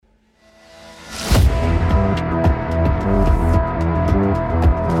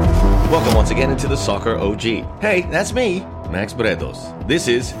Welcome once again into the Soccer OG. Hey, that's me, Max Bredos. This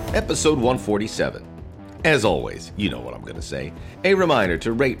is episode 147. As always, you know what I'm going to say. A reminder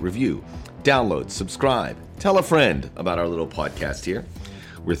to rate, review, download, subscribe, tell a friend about our little podcast here.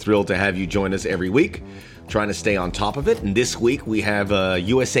 We're thrilled to have you join us every week, trying to stay on top of it. And this week we have a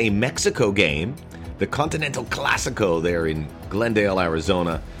USA-Mexico game, the Continental Clasico there in Glendale,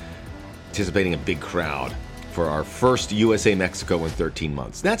 Arizona, anticipating a big crowd for our first USA-Mexico in 13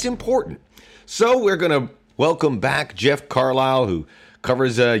 months. That's important. So we're going to welcome back Jeff Carlisle, who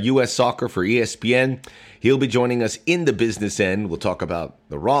covers U.S. soccer for ESPN. He'll be joining us in the business end. We'll talk about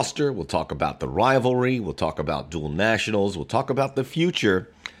the roster. We'll talk about the rivalry. We'll talk about dual nationals. We'll talk about the future.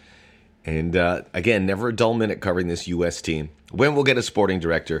 And again, never a dull minute covering this U.S. team. When we'll get a sporting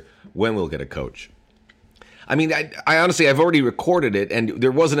director. When we'll get a coach. I mean, I honestly, I've already recorded it, and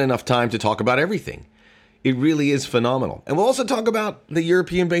there wasn't enough time to talk about everything. It really is phenomenal. And we'll also talk about the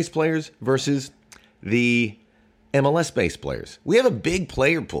European-based players versus the MLS-based players. We have a big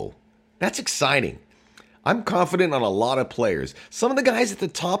player pool. That's exciting. I'm confident on a lot of players. Some of the guys at the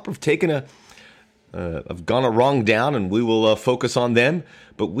top have have gone a rung down, and we will focus on them.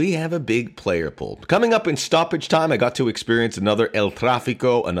 But we have a big player pool. Coming up in stoppage time, I got to experience another El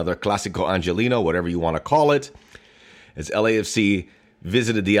Tráfico, another Clásico Angelino, whatever you want to call it, as LAFC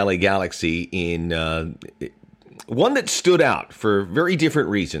visited the LA Galaxy in one that stood out for very different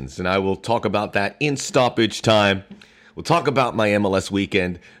reasons. And I will talk about that in stoppage time. We'll talk about my MLS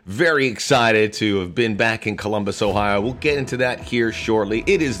weekend. Very excited to have been back in Columbus, Ohio. We'll get into that here shortly.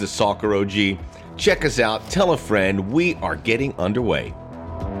 It is the Soccer OG. Check us out. Tell a friend. We are getting underway.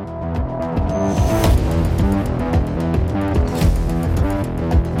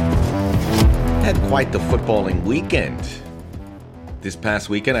 Had quite the footballing weekend. This past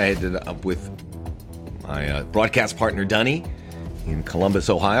weekend, I ended up with my broadcast partner, Dunny, in Columbus,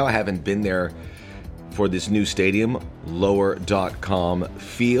 Ohio. I haven't been there for this new stadium, Lower.com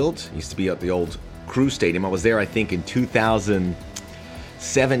Field. Used to be at the old Crew Stadium. I was there, I think, in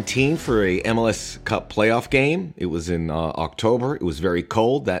 2017 for a MLS Cup playoff game. It was in October. It was very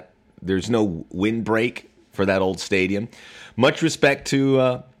cold. There's no windbreak for that old stadium. Much respect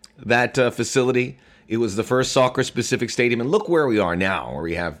to that facility. It was the first soccer-specific stadium, and look where we are now, where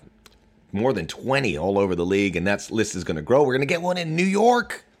we have more than 20 all over the league, and that list is going to grow. We're going to get one in New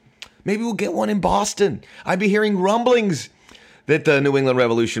York. Maybe we'll get one in Boston. I'd be hearing rumblings that the New England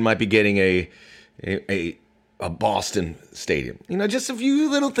Revolution might be getting a Boston stadium. You know, just a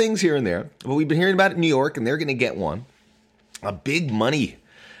few little things here and there. But we've been hearing about it in New York, and they're going to get one. A big money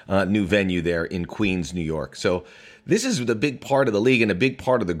new venue there in Queens, New York. So this is the big part of the league and a big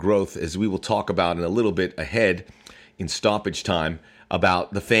part of the growth, as we will talk about in a little bit ahead in stoppage time,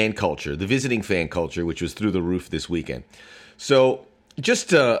 about the fan culture, the visiting fan culture, which was through the roof this weekend. So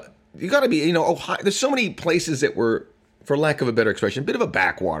just, you got to be, Ohio, there's so many places that were, for lack of a better expression, a bit of a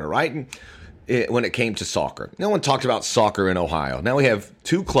backwater, right? And when it came to soccer. No one talked about soccer in Ohio. Now we have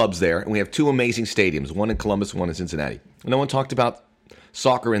two clubs there, and we have two amazing stadiums, one in Columbus, one in Cincinnati. No one talked about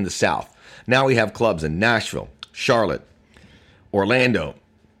soccer in the South. Now we have clubs in Nashville, Charlotte, Orlando.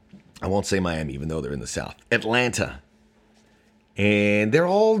 I won't say Miami, even though they're in the South. Atlanta. And they're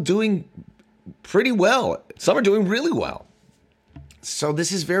all doing pretty well. Some are doing really well. So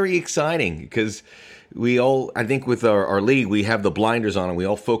this is very exciting because we all, I think with our league, we have the blinders on and we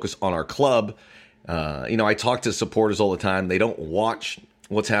all focus on our club. I talk to supporters all the time. They don't watch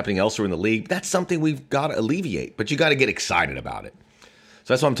what's happening elsewhere in the league. That's something we've got to alleviate, but you got to get excited about it.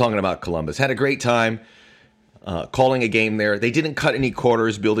 So that's what I'm talking about. Columbus had a great time calling a game there. They didn't cut any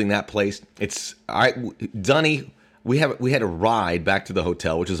corners building that place. Dunny, we had a ride back to the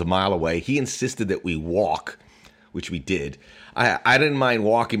hotel, which was a mile away. He insisted that we walk, which we did. I didn't mind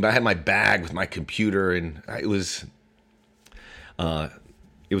walking, but I had my bag with my computer, and it was a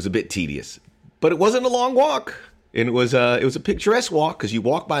bit tedious. But it wasn't a long walk, and it was a picturesque walk because you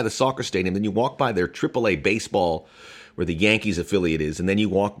walk by the soccer stadium, then you walk by their AAA baseball, where the Yankees affiliate is, and then you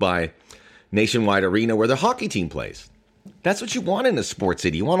walk by Nationwide Arena, where the hockey team plays. That's what you want in a sports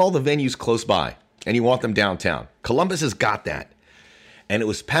city. You want all the venues close by, and you want them downtown. Columbus has got that. And it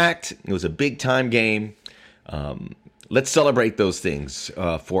was packed. It was a big-time game. Let's celebrate those things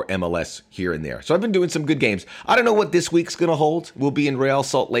for MLS here and there. So I've been doing some good games. I don't know what this week's going to hold. We'll be in Real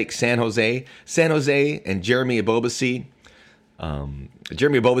Salt Lake, San Jose. San Jose and Jeremy Ebobisse.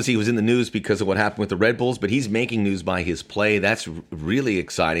 Jeremy Ebobisse was in the news because of what happened with the Red Bulls, but he's making news by his play. That's really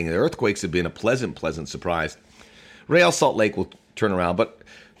exciting. The Earthquakes have been a pleasant surprise. Real Salt Lake will turn around, but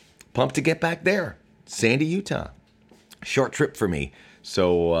pumped to get back there. Sandy, Utah. Short trip for me.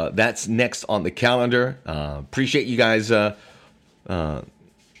 So that's next on the calendar. Appreciate you guys following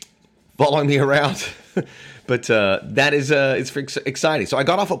following me around. But that is it's exciting. So I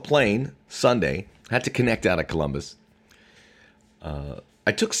got off a plane Sunday, had to connect out of Columbus.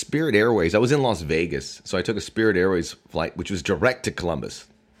 I took Spirit Airways. I was in Las Vegas, so I took a Spirit Airways flight, which was direct to Columbus.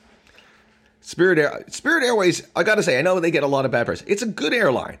 Spirit Airways, I got to say, I know they get a lot of bad press. It's a good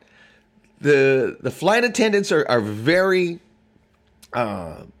airline. The flight attendants are very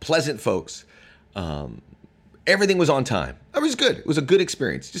pleasant folks. Everything was on time. It was good. It was a good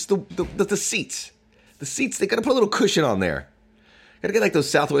experience. Just the seats. The seats, they got to put a little cushion on there. Got to get like those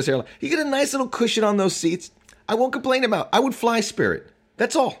Southwest Airlines. You get a nice little cushion on those seats. I won't complain about. I would fly Spirit.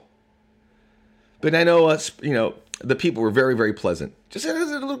 That's all. But I know, the people were very, very pleasant. Just give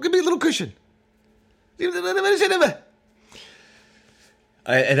me a little cushion. And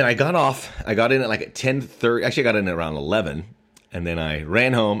then I got off. I got in at like at 10:30. Actually, I got in at around 11. And then I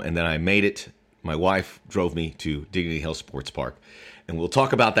ran home, and then I made it. My wife drove me to Dignity Health Sports Park. And we'll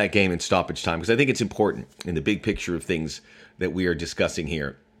talk about that game in stoppage time, because I think it's important in the big picture of things that we are discussing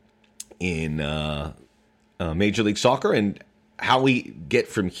here in Major League Soccer and how we get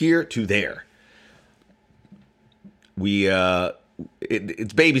from here to there.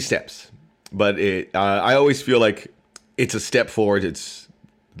 It's baby steps, but I always feel like it's a step forward. It's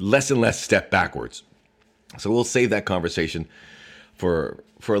less and less step backwards. So we'll save that conversation for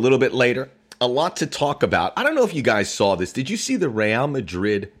a little bit later. A lot to talk about. I don't know if you guys saw this. Did you see the Real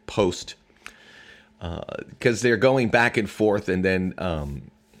Madrid post? Because they're going back and forth, and then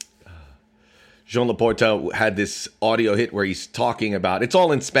Joan Laporta had this audio hit where he's talking about, it's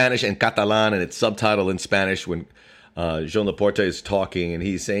all in Spanish and Catalan, and it's subtitled in Spanish when Joan Laporta is talking, and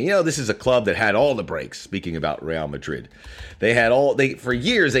he's saying, this is a club that had all the breaks, speaking about Real Madrid. For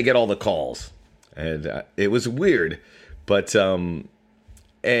years, they get all the calls, and it was weird, but,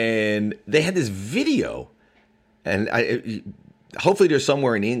 and they had this video, and hopefully there's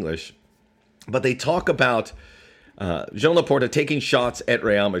somewhere in English, but they talk about Joan Laporta taking shots at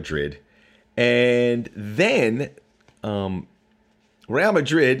Real Madrid. And then Real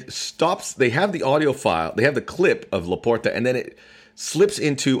Madrid stops. They have the audio file. They have the clip of Laporta. And then it slips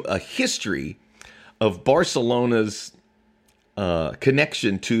into a history of Barcelona's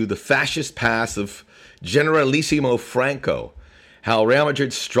connection to the fascist past of Generalissimo Franco. How Real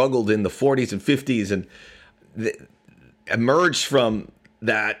Madrid struggled in the 40s and 50s and emerged from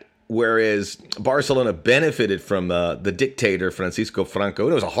that, whereas Barcelona benefited from the dictator Francisco Franco.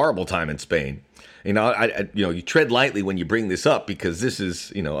 It was a horrible time in Spain. You tread lightly when you bring this up, because this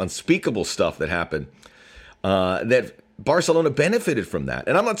is unspeakable stuff that happened. That Barcelona benefited from that,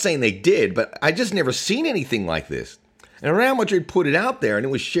 and I'm not saying they did, but I just never seen anything like this. And Real Madrid put it out there, and it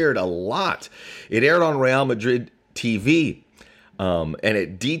was shared a lot. It aired on Real Madrid TV. And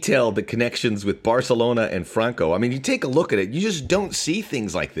it detailed the connections with Barcelona and Franco. I mean, you take a look at it, you just don't see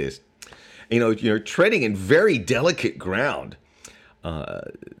things like this. You're treading in very delicate ground.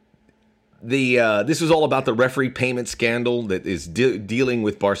 This was all about the referee payment scandal that is dealing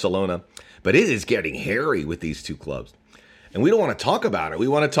with Barcelona, but it is getting hairy with these two clubs. And we don't want to talk about it. We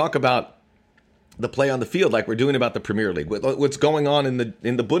want to talk about the play on the field, like we're doing about the Premier League, what's going on in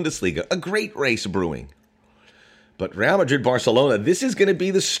the Bundesliga, a great race brewing. But Real Madrid, Barcelona, this is going to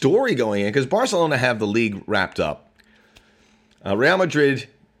be the story going in, because Barcelona have the league wrapped up. Real Madrid,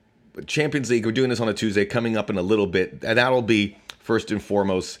 Champions League, we're doing this on a Tuesday, coming up in a little bit. And that'll be first and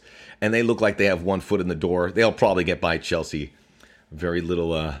foremost. And they look like they have one foot in the door. They'll probably get by Chelsea. Very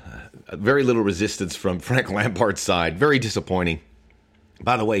little resistance from Frank Lampard's side. Very disappointing.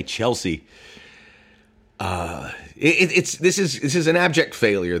 By the way, Chelsea, this is an abject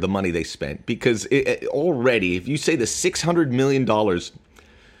failure, the money they spent, because already, if you say the $600 million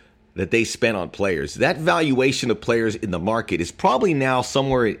that they spent on players, that valuation of players in the market is probably now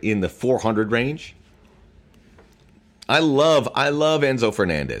somewhere in the 400 range. I love Enzo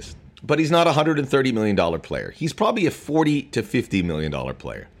Fernandez, but he's not a $130 million player. He's probably a $40 to $50 million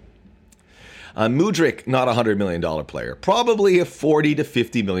player. Mudryk, not a $100 million player. Probably a $40 to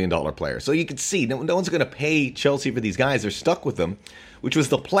 $50 million player. So you can see, no one's going to pay Chelsea for these guys. They're stuck with them, which was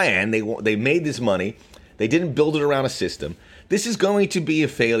the plan. They made this money. They didn't build it around a system. This is going to be a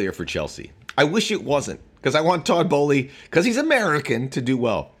failure for Chelsea. I wish it wasn't, because I want Todd Boehly, because he's American, to do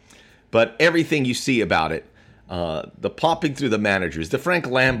well. But everything you see about it, the popping through the managers, the Frank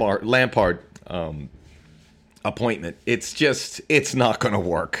Lampard appointment, it's not going to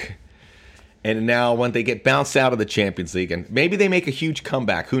work. And now when they get bounced out of the Champions League, and maybe they make a huge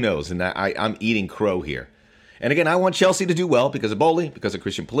comeback, who knows? And I'm eating crow here. And again, I want Chelsea to do well because of Boehly, because of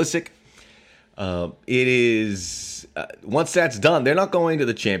Christian Pulisic. It is, once that's done, they're not going to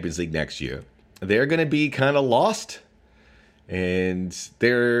the Champions League next year. They're going to be kind of lost. And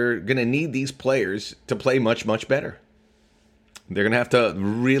they're going to need these players to play much, much better. They're going to have to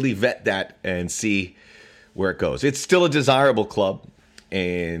really vet that and see where it goes. It's still a desirable club,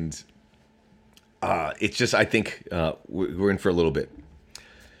 and it's just, I think we're in for a little bit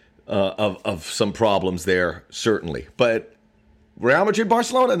of some problems there, certainly. But Real Madrid,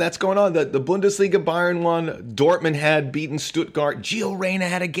 Barcelona, that's going on. The Bundesliga, Bayern won. Dortmund had beaten Stuttgart. Gio Reyna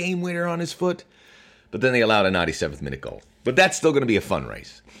had a game winner on his foot. But then they allowed a 97th minute goal. But that's still going to be a fun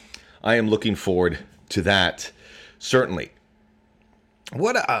race. I am looking forward to that, certainly.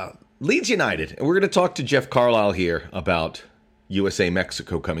 Leeds United, and we're going to talk to Jeff Carlisle here about USA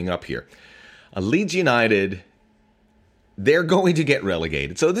Mexico coming up here. Leeds United, they're going to get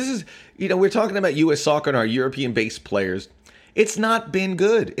relegated. So this is, we're talking about U.S. soccer and our European-based players. It's not been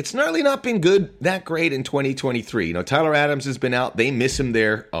good. It's really not been good that great in 2023. Tyler Adams has been out. They miss him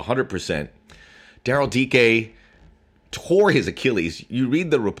there 100%. Daryl Dike tore his Achilles. You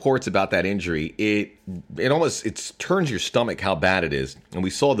read the reports about that injury. It turns your stomach how bad it is. And we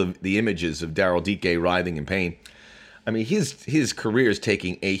saw the images of Daryl Dike writhing in pain. I mean, his career is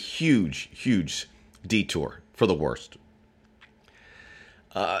taking a huge, huge detour for the worst.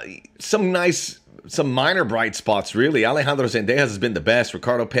 Some minor bright spots, really. Alejandro Zendejas has been the best.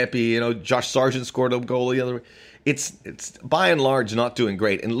 Ricardo Pepi, Josh Sargent scored a goal the other way. It's by and large not doing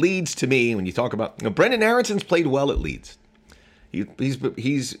great. And Leeds, to me, when you talk about Brendan Aaronson's played well at Leeds. He's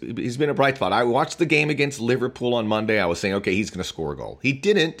been a bright spot. I watched the game against Liverpool on Monday. I was saying, okay, he's going to score a goal. He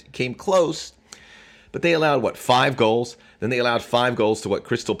didn't. Came close. But they allowed, 5 goals? Then they allowed 5 goals to,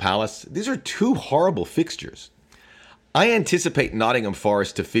 Crystal Palace? These are 2 horrible fixtures. I anticipate Nottingham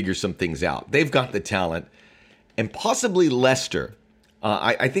Forest to figure some things out. They've got the talent. And possibly Leicester.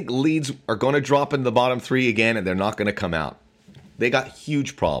 I think Leeds are going to drop in the bottom 3 again, and they're not going to come out. They got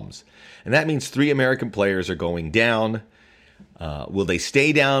huge problems. And that means 3 American players are going down. Will they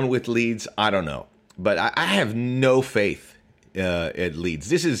stay down with Leeds? I don't know. But I have no faith at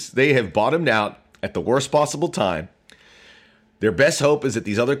Leeds. They have bottomed out at the worst possible time. Their best hope is that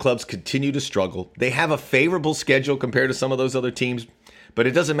these other clubs continue to struggle. They have a favorable schedule compared to some of those other teams. But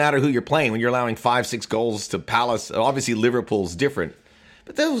it doesn't matter who you're playing when you're allowing 5-6 goals to Palace. Obviously, Liverpool's different.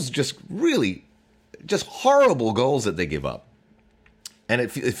 But those just horrible goals that they give up. And it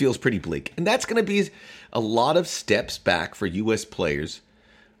feels pretty bleak. And that's going to be a lot of steps back for U.S. players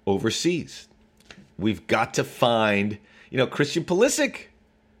overseas. We've got to find, Christian Pulisic,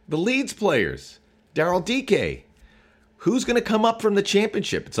 the Leeds players, Daryl Dike. Who's going to come up from the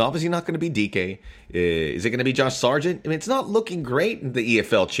championship? It's obviously not going to be Dike. Is it going to be Josh Sargent? I mean, it's not looking great in the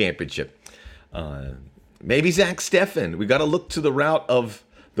EFL championship. Maybe Zach Steffen. We got to look to the route of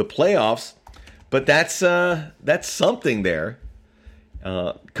the playoffs, but that's something there.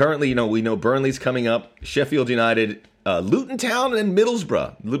 Currently, we know Burnley's coming up. Sheffield United, Luton Town, and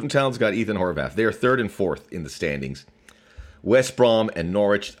Middlesbrough. Luton Town's got Ethan Horvath. They're 3rd and 4th in the standings. West Brom and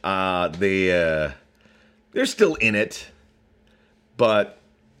Norwich, they're still in it, but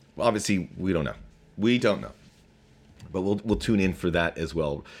obviously we don't know. We don't know. But we'll tune in for that as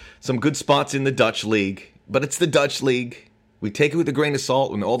well. Some good spots in the Dutch league, but it's the Dutch league. We take it with a grain of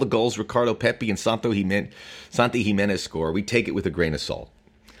salt. When all the goals Ricardo Pepi and Santi Jimenez score, we take it with a grain of salt.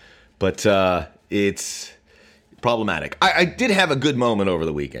 But it's problematic. I did have a good moment over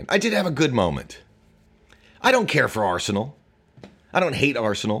the weekend. I did have a good moment. I don't care for Arsenal. I don't hate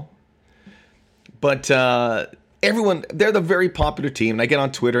Arsenal. But everyone, they're the very popular team. And I get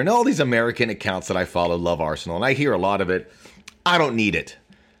on Twitter, and all these American accounts that I follow love Arsenal. And I hear a lot of it. I don't need it.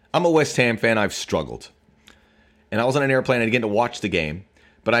 I'm a West Ham fan. I've struggled. And I was on an airplane. I didn't get to watch the game.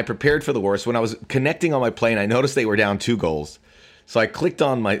 But I prepared for the worst. When I was connecting on my plane, I noticed they were down 2 goals. So I clicked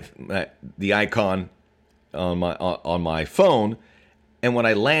on the icon on my phone. And when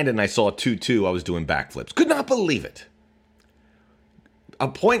I landed and I saw 2-2, I was doing backflips. Could not believe it. A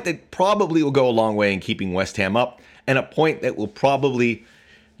point that probably will go a long way in keeping West Ham up, and a point that will probably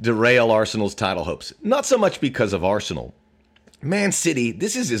derail Arsenal's title hopes. Not so much because of Arsenal. Man City,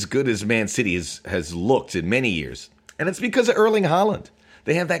 this is as good as Man City has looked in many years. And it's because of Erling Haaland.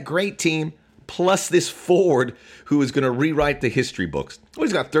 They have that great team, plus this forward who is going to rewrite the history books. Oh,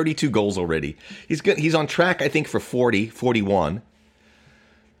 he's got 32 goals already. He's on track, I think, for 41.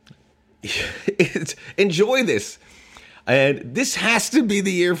 Enjoy this. And this has to be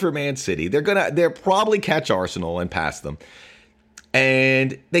the year for Man City. They'll probably catch Arsenal and pass them.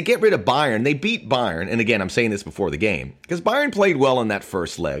 And they get rid of Bayern. They beat Bayern. And again, I'm saying this before the game. Because Bayern played well in that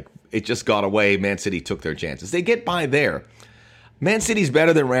first leg. It just got away. Man City took their chances. They get by there. Man City's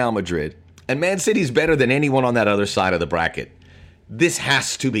better than Real Madrid. And Man City's better than anyone on that other side of the bracket. This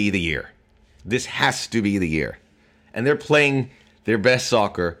has to be the year. This has to be the year. and they're playing their best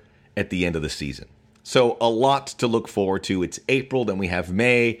soccer at the end of the season. So a lot to look forward to. It's April, then we have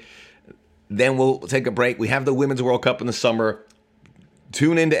May, then we'll take a break. We have the Women's World Cup in the summer.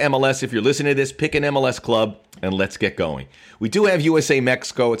 Tune into MLS. If you're listening to this, pick an MLS club, and let's get going. We do have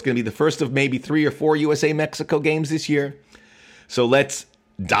USA-Mexico. It's going to be the first of maybe 3 or 4 USA-Mexico games this year. So let's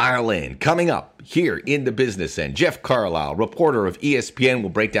dial in. Coming up here in the business end, Jeff Carlisle, reporter of ESPN, will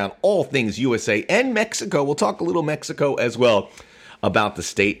break down all things USA and Mexico. We'll talk a little Mexico as well about the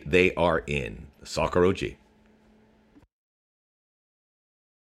state they are in. The Soccer OG.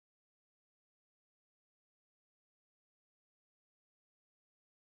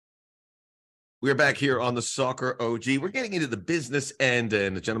 We're back here on the Soccer OG. We're getting into the business end,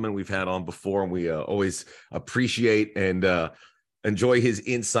 and the gentleman we've had on before, and we always appreciate and enjoy his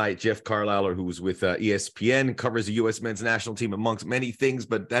insight, Jeff Carlisle, who's with ESPN, covers the U.S. men's national team amongst many things,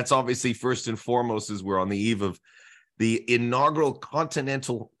 but that's obviously first and foremost as we're on the eve of the inaugural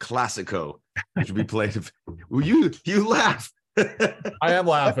Continental Classico, which will be played. Well, you laugh. I am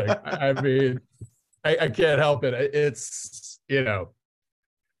laughing. I mean, I can't help it. It's,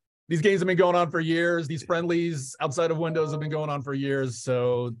 these games have been going on for years. These friendlies outside of windows have been going on for years.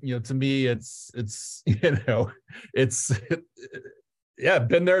 So, to me, it's been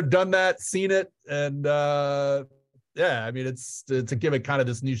there, done that, seen it. And I mean, it's to give it kind of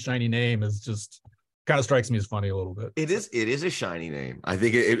this new shiny name is just kind of strikes me as funny a little bit. It is a shiny name. I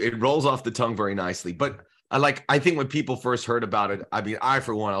think it rolls off the tongue very nicely. But I think when people first heard about it, I mean,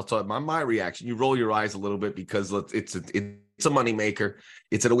 for one, I'll tell you my reaction. You roll your eyes a little bit because it's a moneymaker.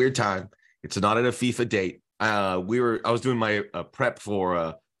 It's at a weird time. It's not at a FIFA date. I was doing my prep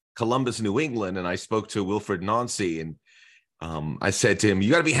for Columbus, New England, and I spoke to Wilfred Nancy, and I said to him,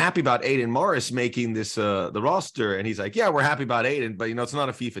 "You got to be happy about Aiden Morris making this the roster." And he's like, "Yeah, we're happy about Aiden, but it's not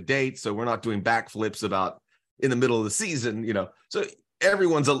a FIFA date, so we're not doing backflips about in the middle of the season, So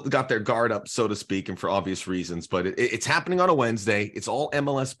everyone's got their guard up, so to speak, and for obvious reasons. But it's happening on a Wednesday. It's all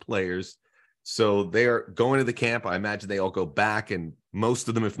MLS players. So they're going to the camp. I imagine they all go back, and most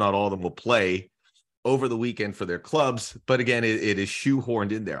of them, if not all of them, will play over the weekend for their clubs. But again, it is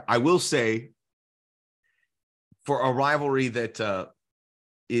shoehorned in there. I will say, for a rivalry that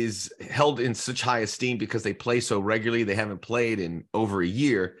is held in such high esteem because they play so regularly, they haven't played in over a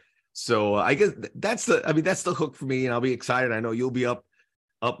year. So I guess that's the hook for me, and I'll be excited. I know you'll be up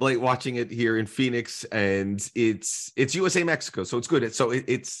late watching it here in Phoenix, and it's USA Mexico, so it's good.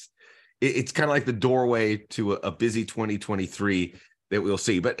 It's kind of like the doorway to a busy 2023 that we'll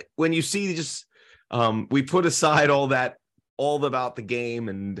see. But when you see we put aside all about the game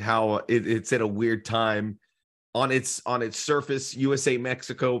and how it's at a weird time on its surface, USA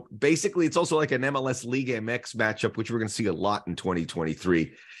Mexico, basically it's also like an MLS Liga MX matchup, which we're going to see a lot in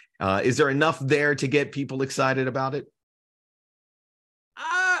 2023. Is there enough there to get people excited about it?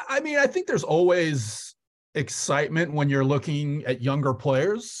 I mean, I think there's always excitement when you're looking at younger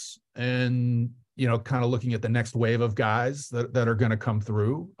players and, kind of looking at the next wave of guys that are going to come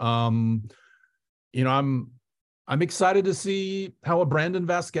through. I'm excited to see how a Brandon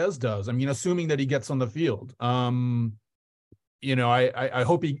Vasquez does. I mean, assuming that he gets on the field. I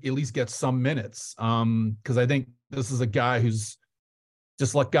hope he at least gets some minutes because I think this is a guy who's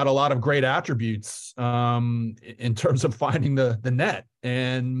just got a lot of great attributes in terms of finding the net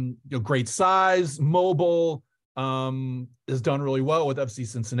and great size, mobile, has done really well with FC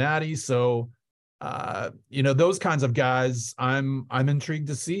Cincinnati. So those kinds of guys I'm intrigued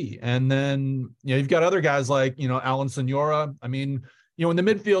to see. And then you've got other guys like Alan Senora. I mean, in the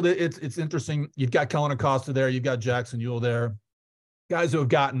midfield it's interesting. You've got Kellen Acosta there, you've got Jackson Ewell there. Guys who have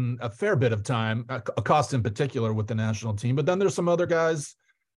gotten a fair bit of time, Acosta in particular with the national team. But then there's some other guys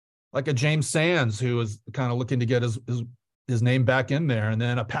like a James Sands who is kind of looking to get his name back in there. And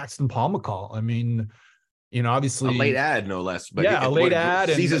then a Paxton Palmacall. I mean, obviously. A late ad, no less. But yeah, a late ad.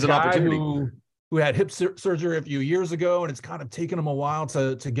 Seizes an opportunity. Who had hip surgery a few years ago, and it's kind of taken him a while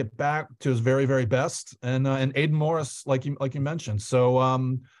to get back to his very, very best. And Aiden Morris, like you mentioned. So,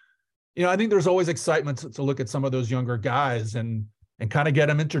 I think there's always excitement to look at some of those younger guys and kind of get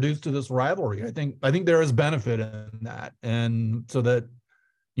them introduced to this rivalry. I think there is benefit in that. And so that,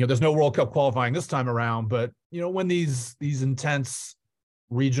 there's no World Cup qualifying this time around, but, when these intense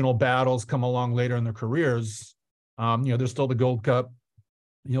regional battles come along later in their careers, there's still the Gold Cup.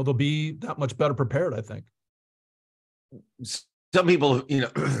 They'll be that much better prepared, I think. Some people,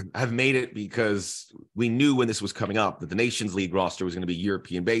 have made it because we knew when this was coming up that the Nations League roster was going to be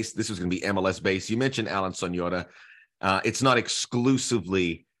European-based. This was going to be MLS-based. You mentioned Alan Sonora. It's not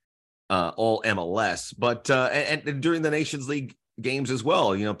exclusively all MLS, but and during the Nations League games as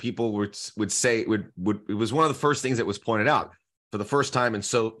well. You know, people would say it was one of the first things that was pointed out. For the first time in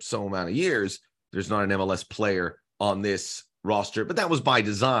so amount of years, there's not an MLS player on this roster, but that was by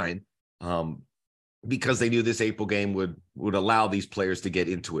design, because they knew this April game would allow these players to get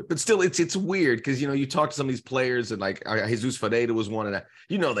into it. But still, it's weird because, you know, you talk to some of these players and like Jesus Ferreira was one of that.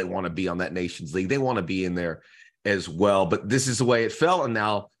 You know, they want to be on that Nations League. They want to be in there as well. But this is the way it fell, and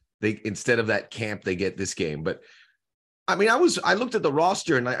now they, instead of that camp, they get this game. But I mean, I looked at the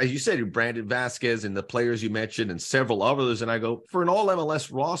roster, and as you said, Brandon Vasquez and the players you mentioned and several others, and I go, for an all MLS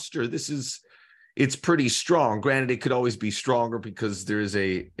roster, it's pretty strong. Granted, it could always be stronger because there is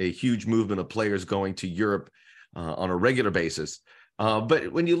a huge movement of players going to Europe on a regular basis.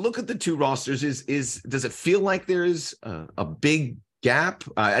 But when you look at the two rosters, does it feel like there is a big gap?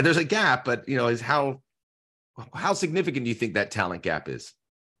 There's a gap, but you know, is how significant do you think that talent gap is?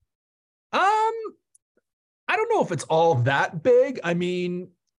 I don't know if it's all that big. I mean,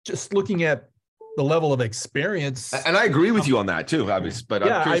 just looking at the level of experience. And I agree with you on that too, obviously. But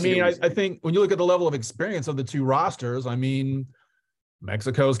yeah, I mean, I think when you look at the level of experience of the two rosters, I mean,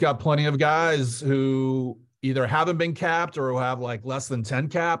 Mexico's got plenty of guys who either haven't been capped or who have like less than 10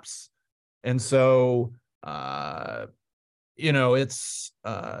 caps. And so, you know, it's,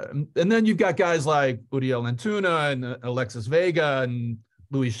 and then you've got guys like Uriel Antuna and Alexis Vega and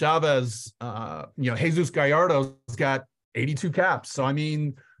Luis Chavez. You know, Jesus Gallardo's got 82 caps. So, I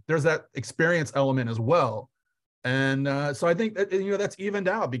mean, there's that experience element as well. And so I think that, you know, that's evened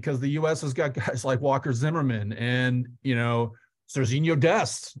out because the U.S. has got guys like Walker Zimmerman and, you know, Serginho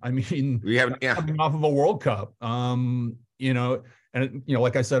Dest. I mean, coming off of a World Cup, you know, and, you know,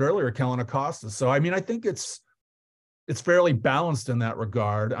 like I said earlier, Kellen Acosta. So, I mean, I think it's fairly balanced in that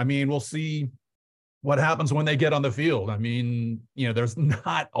regard. I mean, we'll see what happens when they get on the field. I mean, you know, there's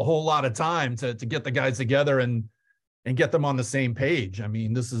not a whole lot of time to get the guys together and get them on the same page. I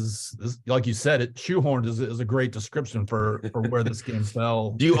mean, this like you said, it shoehorned is a great description for where this game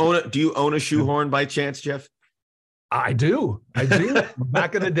fell. Do you own a shoehorn by chance, Jeff? I do.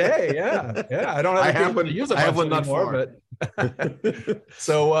 Back in the day. Yeah. I don't have to use it anymore, but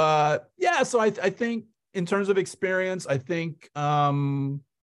so yeah. So I think in terms of experience, I think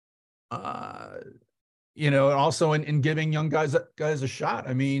you know, and also in giving young guys a shot.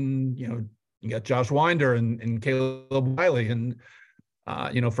 I mean, you know, you got Josh Winder and Caleb Wiley, and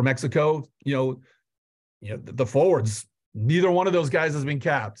you know, for Mexico, you know, the forwards. Neither one of those guys has been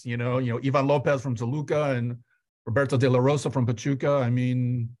capped. You know, Ivan Lopez from Toluca and Roberto De La Rosa from Pachuca. I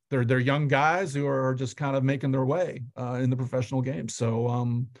mean, they're young guys who are just kind of making their way in the professional game.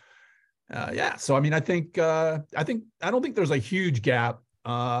 So, yeah. So, I mean, I don't think there's a huge gap,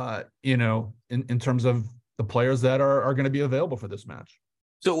 you know, in terms of the players that are going to be available for this match.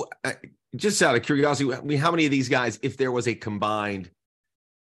 So, just out of curiosity, I mean, how many of these guys, if there was a combined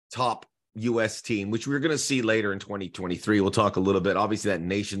top U.S. team, which we're going to see later in 2023, we'll talk a little bit. Obviously, that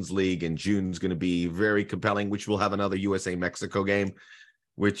Nations League in June is going to be very compelling, which we'll have another USA-Mexico game,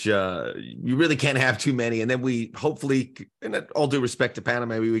 which you really can't have too many. And then we hopefully, and all due respect to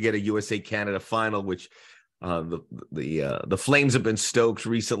Panama, maybe we get a USA-Canada final, which the flames have been stoked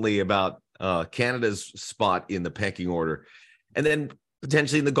recently about Canada's spot in the pecking order. And then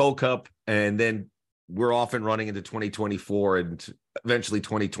potentially in the Gold Cup, and then we're off and running into 2024 and eventually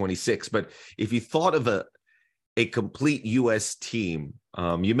 2026. But if you thought of a complete U.S. team,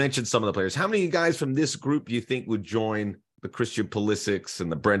 you mentioned some of the players. How many guys from this group do you think would join the Christian Pulisics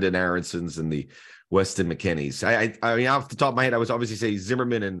and the Brendan Aronsons and the Weston McKennies? I mean, off the top of my head, I was obviously say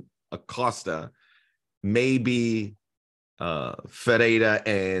Zimmerman and Acosta, maybe Ferreira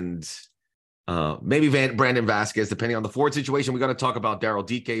and maybe Brandon Vasquez, depending on the forward situation. We got to talk about Daryl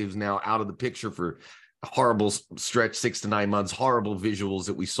Dike, who's now out of the picture for a horrible stretch, 6 to 9 months, horrible visuals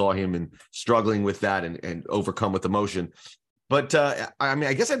that we saw him and struggling with that and overcome with emotion. But I mean,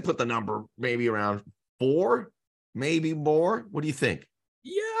 I guess I'd put the number maybe around 4, maybe more. What do you think?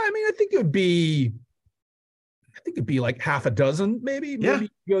 Yeah, I mean, I think it'd be like half a dozen, maybe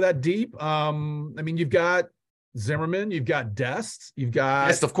go that deep. I mean, you've got Zimmerman, you've got Dest, you've got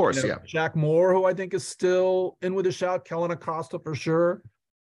Dest, of course, Jack Moore, who I think is still in with a shout, Kellen Acosta for sure.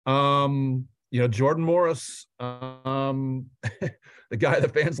 You know, Jordan Morris, the guy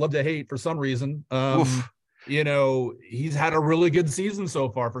that fans love to hate for some reason. You know, he's had a really good season so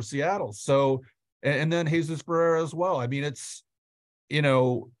far for Seattle. So, and then Jesus Ferreira as well. I mean, it's, you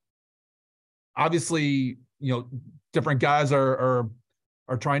know, obviously, you know, different guys are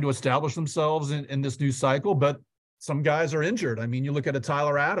trying to establish themselves in this new cycle, but some guys are injured. I mean, you look at a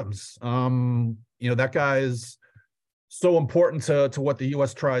Tyler Adams, you know, that guy is so important to what the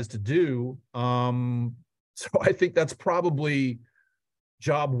U.S. tries to do. So I think that's probably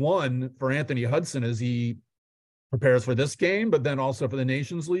job one for Anthony Hudson as he prepares for this game, but then also for the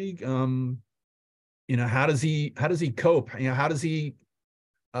Nations League. How does he cope? How does he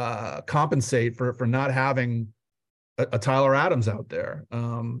compensate for not having a Tyler Adams out there?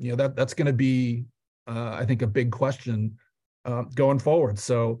 That's going to be, I think, a big question going forward.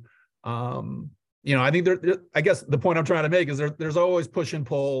 So, I think I guess the point I'm trying to make is there's always push and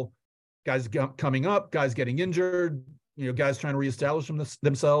pull, guys coming up, guys getting injured, guys trying to reestablish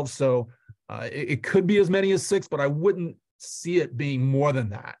themselves. So it could be as many as 6, but I wouldn't see it being more than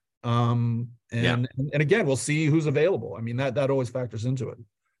that. And again, we'll see who's available. I mean, that always factors into it.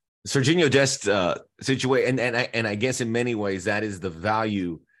 Serginho Dest situation, and I guess in many ways that is the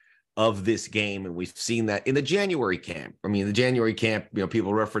value of this game, and we've seen that in the January camp. I mean, the January camp,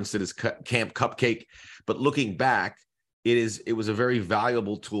 people referenced it as Camp Cupcake, but looking back, it was a very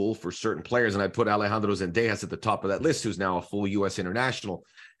valuable tool for certain players, and I put Alejandro Zendejas at the top of that list, who's now a full U.S. international.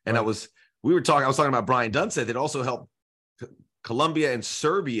 And right. I was talking about Brian Dunseth. It also helped Colombia and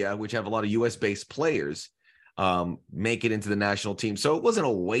Serbia, which have a lot of U.S.-based players, make it into the national team. So it wasn't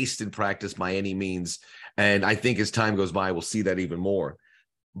a wasted practice by any means. And I think as time goes by, we'll see that even more.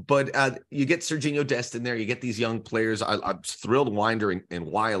 But you get Serginho Dest in there. You get these young players. I'm thrilled Winder and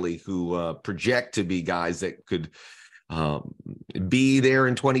Wiley, who project to be guys that could be there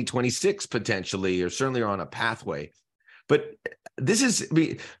in 2026 potentially, or certainly are on a pathway. But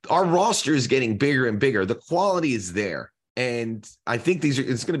our roster is getting bigger and bigger. The quality is there. And I think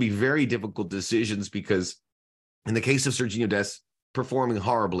it's going to be very difficult decisions because in the case of Serginho Dest performing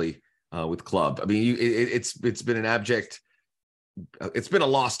horribly with club, I mean, it's been an abject, it's been a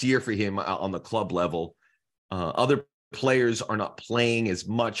lost year for him on the club level. Other players are not playing as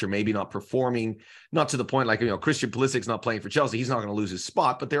much, or maybe not performing, not to the point like, Christian Pulisic's not playing for Chelsea. He's not going to lose his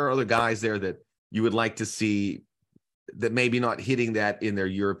spot, but there are other guys there that you would like to see that maybe not hitting that in their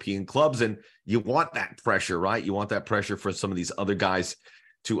European clubs. And you want that pressure, right? You want that pressure for some of these other guys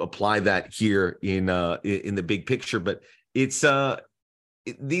to apply that here in the big picture. But it's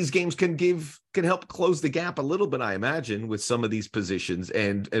these games can help close the gap a little bit, I imagine, with some of these positions.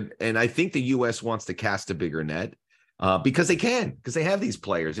 And I think the U.S. wants to cast a bigger net because they have these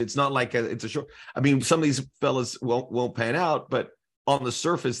players. It's not like it's a short. I mean, some of these fellas won't pan out, but on the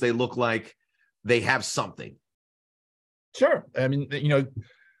surface, they look like they have something. Sure. I mean,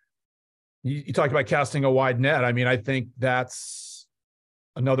 you talked about casting a wide net. I mean, I think that's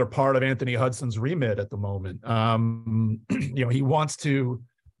another part of Anthony Hudson's remit at the moment. He wants to,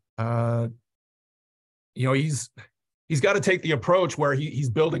 he's got to take the approach where he's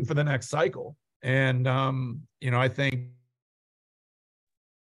building for the next cycle. And, I think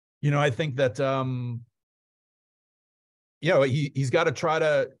that, he's got to try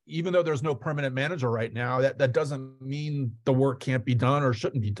to, even though there's no permanent manager right now, that doesn't mean the work can't be done or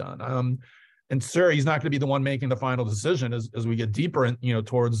shouldn't be done. And sure, he's not going to be the one making the final decision as we get deeper in,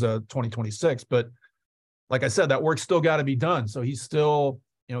 towards 2026. But like I said, that work's still got to be done. So he's still,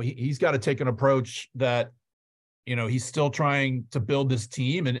 he's got to take an approach that, he's still trying to build this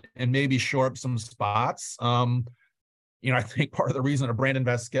team and maybe shore up some spots. I think part of the reason that Brandon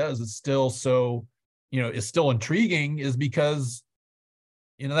Vasquez is still so, is still intriguing is because,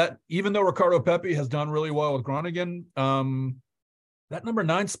 that even though Ricardo Pepi has done really well with Groningen, that number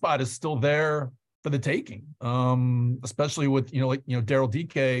 9 spot is still there for the taking, especially with, Daryl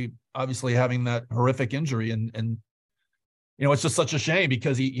Dike obviously having that horrific injury. And it's just such a shame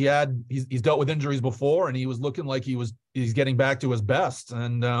because he's dealt with injuries before and he was looking like he's getting back to his best.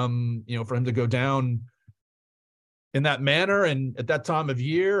 And, for him to go down in that manner and at that time of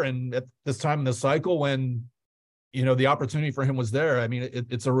year and at this time in the cycle when, the opportunity for him was there, I mean,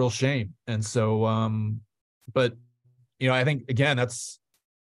 it's a real shame. And so, but, I think, again, that's,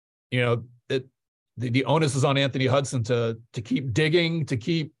 the onus is on Anthony Hudson to keep digging, to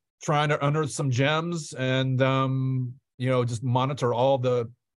keep trying to unearth some gems and, just monitor all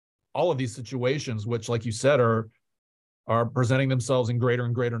of these situations, which, like you said, are presenting themselves in greater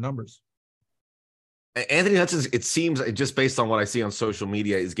and greater numbers. Anthony Hudson, it seems, just based on what I see on social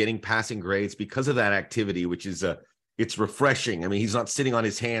media, is getting passing grades because of that activity, which is it's refreshing. I mean, he's not sitting on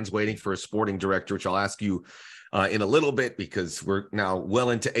his hands waiting for a sporting director, which I'll ask you in a little bit because we're now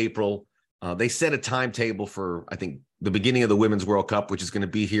well into April. They set a timetable for, I think, the beginning of the Women's World Cup, which is going to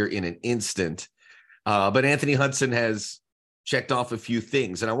be here in an instant. But Anthony Hudson has checked off a few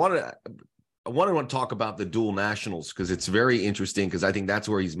things, and I want to talk about the dual nationals because it's very interesting because I think that's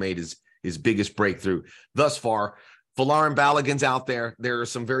where he's made his biggest breakthrough thus far. Folarin Balogun's out there. There are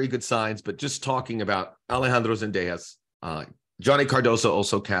some very good signs, but just talking about Alejandro Zendejas, Johnny Cardoso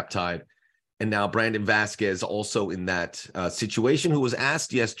also cap-tied, And now Brandon Vasquez also in that situation, who was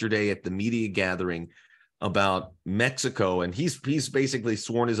asked yesterday at the media gathering about Mexico. And he's basically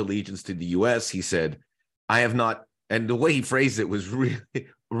sworn his allegiance to the U.S. He said, I have not, and the way he phrased it was really,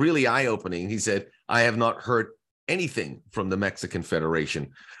 really eye-opening. He said, I have not heard anything from the Mexican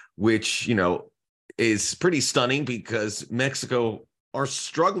Federation, which, is pretty stunning because Mexico are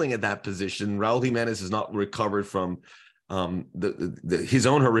struggling at that position. Raul Jimenez has not recovered from his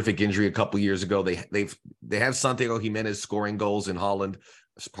own horrific injury a couple years ago. They have Santiago Jimenez scoring goals in Holland,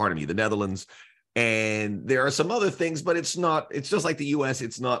 the Netherlands. And there are some other things, but it's just like the U.S.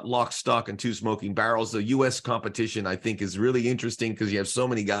 It's not lock, stock, and two smoking barrels. The U.S. competition, I think, is really interesting because you have so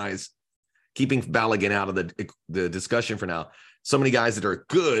many guys, keeping Balogun out of the discussion for now. So many guys that are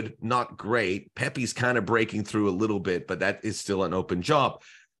good, not great. Pepe's kind of breaking through a little bit, but that is still an open job.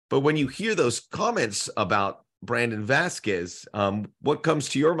 But when you hear those comments about Brandon Vasquez, what comes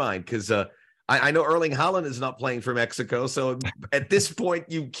to your mind? Because I know Erling Haaland is not playing for Mexico. So at this point,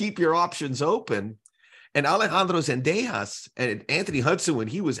 you keep your options open. And Alejandro Zendejas and Anthony Hudson, when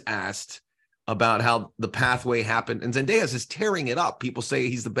he was asked about how the pathway happened, and Zendejas is tearing it up. People say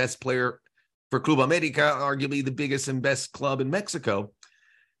he's the best player for Club America, arguably the biggest and best club in Mexico.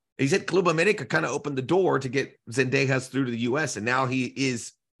 He said Club America kind of opened the door to get Zendejas through to the U.S., and now he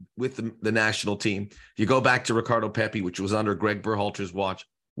is with the national team. You go back to Ricardo Pepi, which was under Greg Berhalter's watch,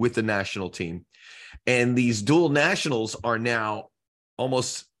 with the national team. And these dual nationals are now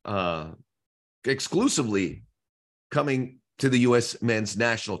almost exclusively coming to the U.S. men's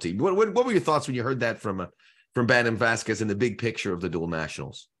national team. What were your thoughts when you heard that from Brandon Vasquez in the big picture of the dual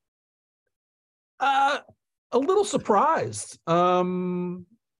nationals? A little surprised. I mean,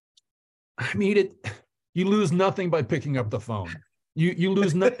 you lose nothing by picking up the phone. You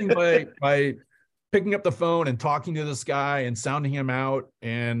lose nothing by picking up the phone and talking to this guy and sounding him out.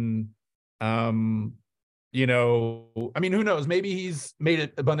 And, I mean, who knows? Maybe he's made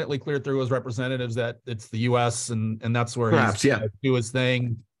it abundantly clear through his representatives that it's the U.S. and that's where he's going to do his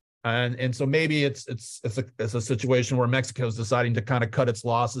thing. And so maybe it's a situation where Mexico is deciding to kind of cut its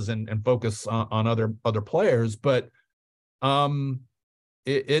losses and focus on other players. But for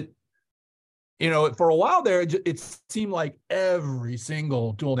a while there, it seemed like every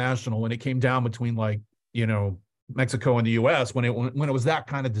single dual national, when it came down between Mexico and the U.S., when it was that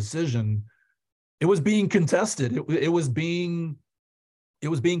kind of decision, it was being contested. It was being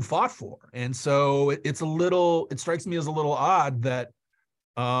fought for. And so it strikes me as a little odd that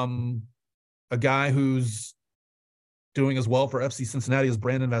a guy who's doing as well for FC Cincinnati as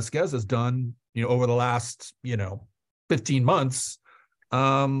Brandon Vasquez has done, over the last, 15 months,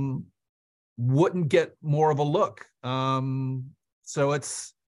 wouldn't get more of a look. So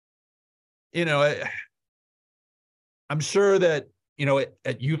it's, I'm sure that,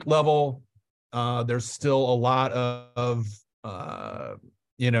 at youth level, there's still a lot of,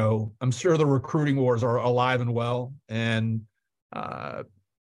 I'm sure the recruiting wars are alive and well. And,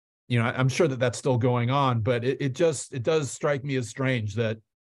 I'm sure that that's still going on, but it does strike me as strange that,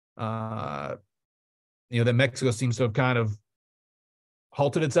 that Mexico seems to have kind of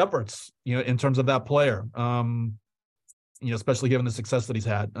halted its efforts, in terms of that player, especially given the success that he's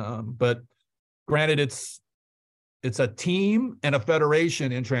had. But granted, it's a team and a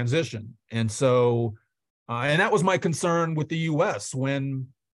federation in transition. And so, and that was my concern with the U.S. when,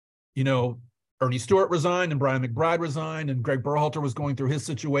 Ernie Stewart resigned and Brian McBride resigned and Greg Berhalter was going through his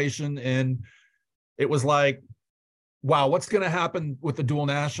situation. And it was like, wow, what's going to happen with the dual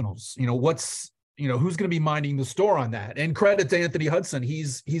nationals? Who's going to be minding the store on that? And credit to Anthony Hudson.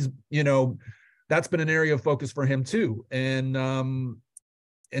 He's that's been an area of focus for him too. And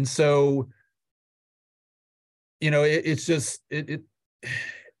so, it's just,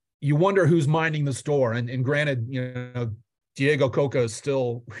 you wonder who's minding the store. And granted, Diego Coca is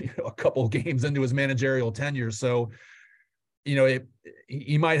still a couple of games into his managerial tenure. So,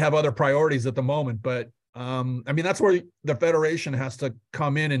 he might have other priorities at the moment, but that's where the federation has to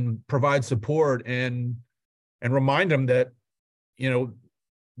come in and provide support and remind them that,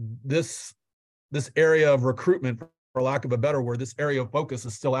 this area of recruitment, for lack of a better word, this area of focus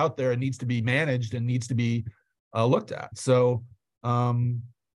is still out there and needs to be managed and needs to be looked at. So,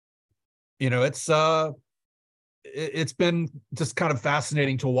 it's been just kind of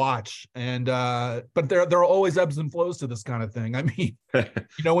fascinating to watch. And, but there are always ebbs and flows to this kind of thing. I mean,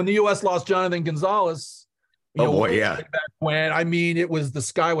 when the U.S. lost Jonathan Gonzalez, back when, it was, the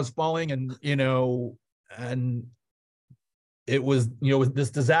sky was falling and it was,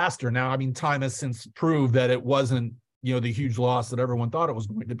 this disaster. Now, time has since proved that it wasn't, the huge loss that everyone thought it was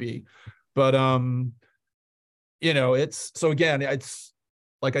going to be. But, it's, so again,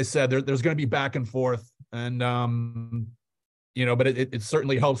 like I said, there's going to be back and forth, and but it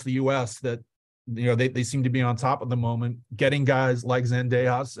certainly helps the U.S. that they seem to be on top of the moment, getting guys like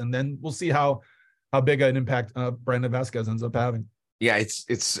Zendejas, and then we'll see how big an impact Brandon Vasquez ends up having. Yeah,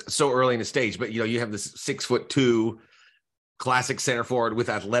 it's so early in the stage, but you have this 6'2" classic center forward with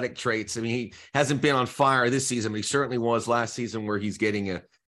athletic traits. I mean, he hasn't been on fire this season, but he certainly was last season, where he's getting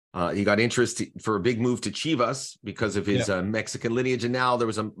he got interest for a big move to Chivas because of his Mexican lineage, and now there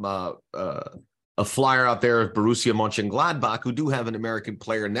was a flyer out there of Borussia Mönchengladbach, who do have an American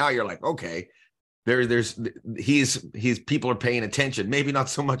player. Now you're like, okay, he's people are paying attention. Maybe not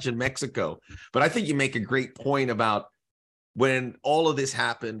so much in Mexico, but I think you make a great point about when all of this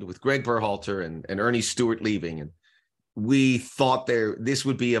happened with Greg Berhalter and Ernie Stewart leaving, and we thought this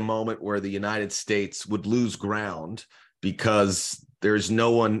would be a moment where the United States would lose ground because there's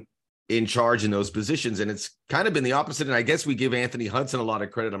no one in charge in those positions. And it's kind of been the opposite. And I guess we give Anthony Hudson a lot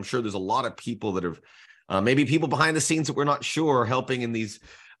of credit. I'm sure there's a lot of people that have maybe people behind the scenes that we're not sure are helping in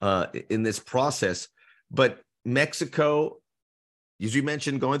this process. But Mexico, as you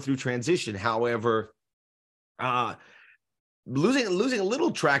mentioned, going through transition. However, losing a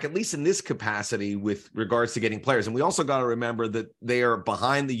little track, at least in this capacity, with regards to getting players. And we also got to remember that they are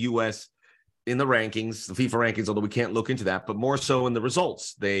behind the U.S. in the rankings, the FIFA rankings, although we can't look into that, but more so in the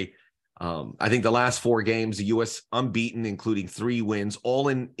results. I think the last 4 games, the U.S. unbeaten, including 3 wins, all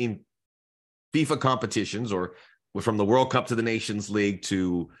in FIFA competitions, or from the World Cup to the Nations League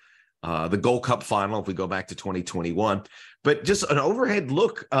to the Gold Cup final, if we go back to 2021. But just an overhead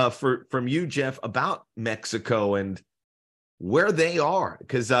look from you, Jeff, about Mexico and where they are,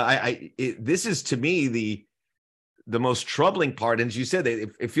 because this is, to me, the most troubling part. And as you said,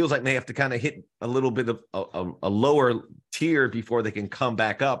 it feels like they have to kind of hit a little bit of a lower tier before they can come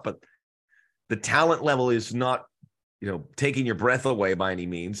back up. But the talent level is not, taking your breath away by any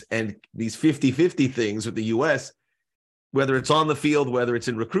means. And these 50-50 things with the U.S., whether it's on the field, whether it's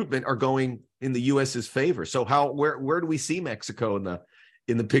in recruitment, are going in the U.S.'s favor. So where do we see Mexico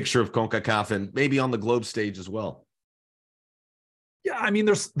in the picture of CONCACAF and maybe on the globe stage as well? Yeah, I mean,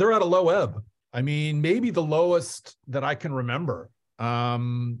 they're at a low ebb. I mean, maybe the lowest that I can remember.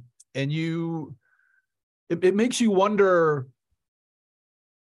 And it makes you wonder,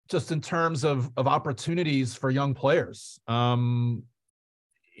 just in terms of opportunities for young players. There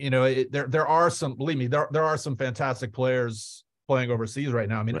are some, believe me, there are some fantastic players playing overseas right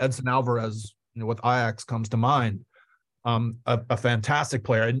now. I mean, Edson Alvarez, with Ajax comes to mind, a fantastic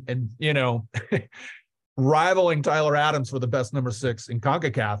player, and rivaling Tyler Adams for the best number 6 in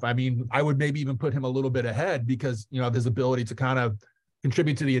CONCACAF. I mean, I would maybe even put him a little bit ahead because, of his ability to kind of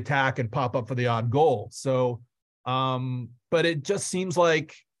contribute to the attack and pop up for the odd goal. So, but it just seems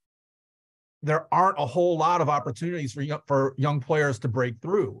like there aren't a whole lot of opportunities for young players to break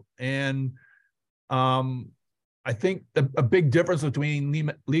through. And I think a big difference between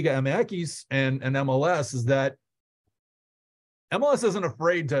Liga MX and MLS is that MLS isn't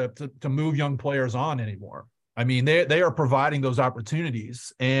afraid to move young players on anymore. I mean, they are providing those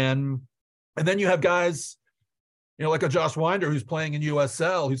opportunities. And then you have guys, like a Josh Winder, who's playing in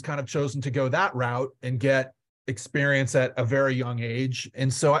USL, who's kind of chosen to go that route and get experience at a very young age.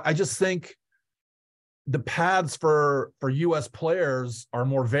 And so I just think the paths for U.S. players are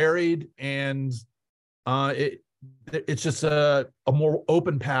more varied, and it's just a more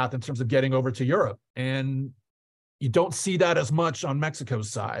open path in terms of getting over to Europe. And you don't see that as much on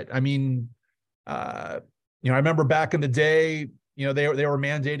Mexico's side. I mean, I remember back in the day, they were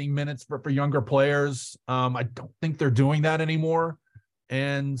mandating minutes for younger players. I don't think they're doing that anymore.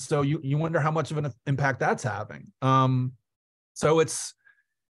 And so you wonder how much of an impact that's having. So it's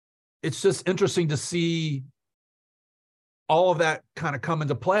just interesting to see all of that kind of come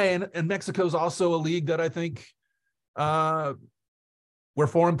into play. And Mexico's also a league that I think where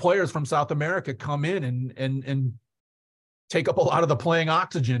foreign players from South America come in and take up a lot of the playing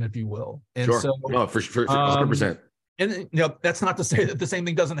oxygen, if you will. And sure. So, no, for 100%. And that's not to say that the same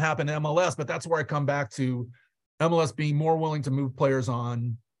thing doesn't happen in MLS, but that's where I come back to MLS being more willing to move players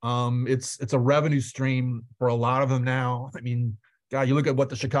on. It's a revenue stream for a lot of them now. I mean, God, you look at what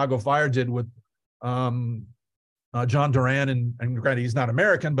the Chicago Fire did with John Duran, and granted, he's not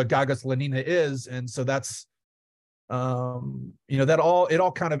American, but Gagas Lanina is. And so that's, it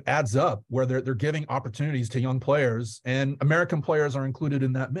all kind of adds up where they're giving opportunities to young players, and American players are included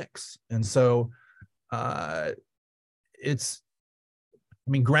in that mix. And so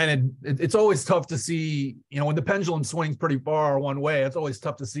granted, it's always tough to see, when the pendulum swings pretty far one way, it's always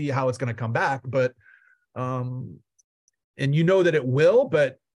tough to see how it's going to come back. But, and that it will,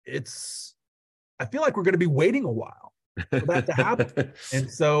 but I feel like we're going to be waiting a while. for that to happen. And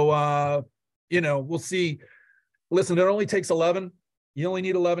so, we'll see. Listen, it only takes 11. You only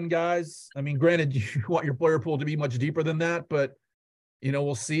need 11 guys. I mean, granted, you want your player pool to be much deeper than that, but,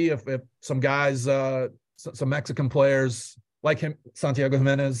 we'll see if some guys, some Mexican players like him, Santiago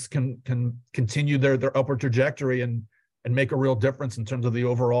Jimenez, can continue their upward trajectory and make a real difference in terms of the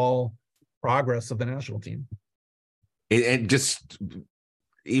overall progress of the national team. And just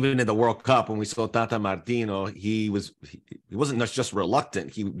even in the World Cup, when we saw Tata Martino, he wasn't just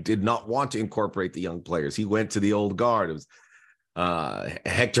reluctant. He did not want to incorporate the young players. He went to the old guard. It was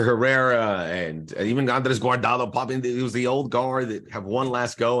Hector Herrera and even Andres Guardado popping. It was the old guard that have one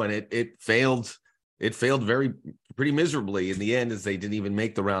last go, and it failed. It failed pretty miserably in the end, as they didn't even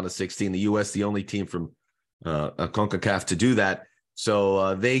make the round of 16. The U.S., the only team from CONCACAF to do that.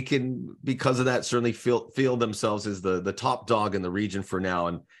 So they can, because of that, certainly feel themselves as the top dog in the region for now.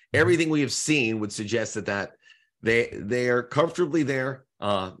 And everything we have seen would suggest that they are comfortably there.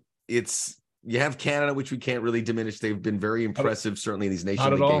 You have Canada, which we can't really diminish. They've been very impressive, certainly in these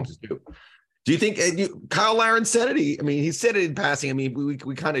Nation League games too. Do you think Kyle Larin said it? He said it in passing. I mean,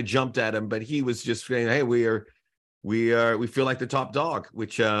 we kind of jumped at him, but he was just saying, "Hey, we feel like the top dog,"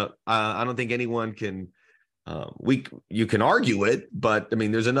 which I don't think anyone can. You can argue it, but I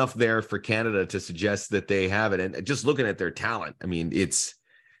mean, there's enough there for Canada to suggest that they have it. And just looking at their talent, I mean, it's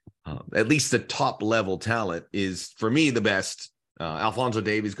at least the top level talent is, for me, the best. Alphonso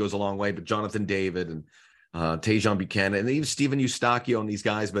Davies goes a long way, but Jonathan David and Tejan Buchanan and even Steven Eustachio and these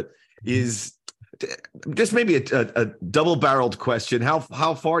guys. But is just maybe a double-barreled question. How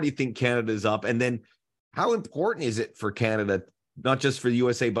far do you think Canada is up? And then how important is it for Canada, not just for the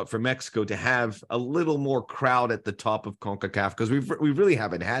USA, but for Mexico, to have a little more crowd at the top of CONCACAF? Because we really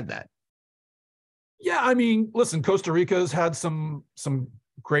haven't had that. Yeah, I mean, listen, Costa Rica's had some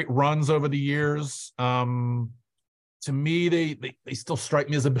great runs over the years. To me, they still strike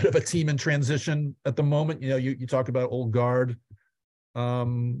me as a bit of a team in transition at the moment. You talked about old guard,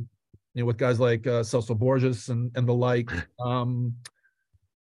 with guys like Celso Borges and the like.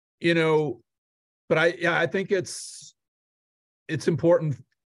 But I think it's important.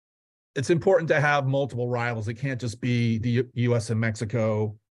 It's important to have multiple rivals. It can't just be the U.S. and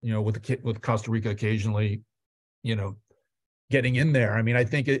Mexico, with Costa Rica occasionally, getting in there. I mean, I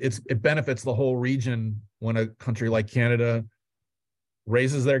think it benefits the whole region when a country like Canada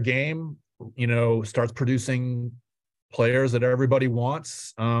raises their game, starts producing players that everybody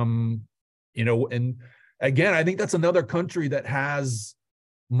wants. And again, I think that's another country that has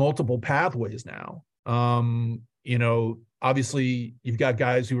multiple pathways now. Obviously you've got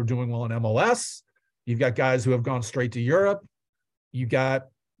guys who are doing well in MLS. You've got guys who have gone straight to Europe. You've got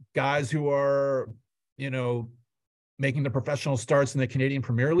guys who are, making the professional starts in the Canadian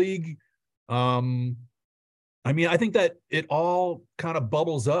Premier League. I think that it all kind of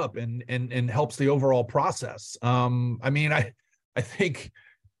bubbles up and helps the overall process. I think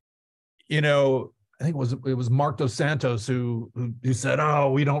it was Mark Dos Santos who said,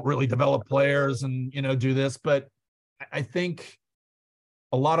 "Oh, we don't really develop players and do this," but I think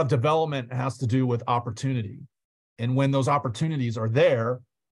a lot of development has to do with opportunity, and when those opportunities are there,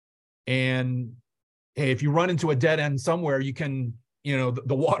 and hey, if you run into a dead end somewhere, you can,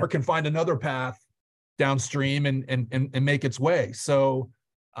 the water can find another path downstream and make its way. So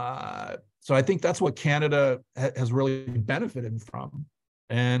I think that's what Canada has really benefited from.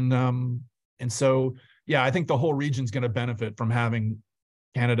 And so, yeah, I think the whole region's going to benefit from having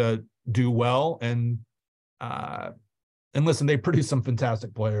Canada do well. And listen, they produce some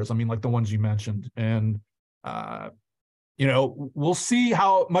fantastic players. I mean, like the ones you mentioned, and we'll see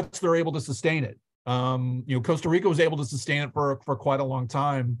how much they're able to sustain it. Costa Rica was able to sustain it for quite a long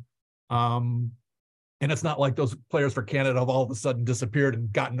time. And it's not like those players for Canada have all of a sudden disappeared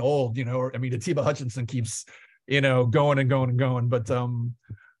and gotten old, Atiba Hutchinson keeps, going and going and going. But,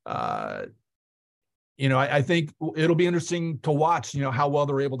 I think it'll be interesting to watch, how well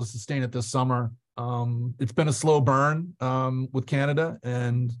they're able to sustain it this summer. It's been a slow burn with Canada.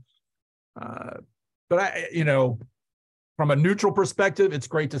 But from a neutral perspective, it's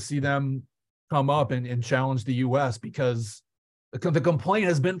great to see them come up and challenge the U.S. because the complaint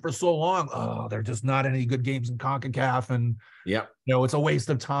has been for so long, oh, they're just not any good games in CONCACAF, and it's a waste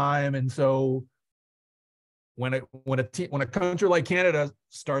of time. And so when a country like Canada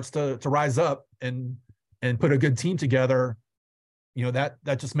starts to rise up and put a good team together,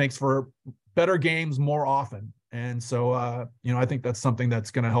 that just makes for better games more often. And so I think that's something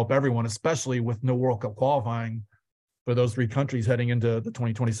that's going to help everyone, especially with no World Cup qualifying for those three countries heading into the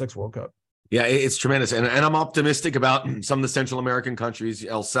 2026 World Cup. Yeah, it's tremendous. And I'm optimistic about some of the Central American countries.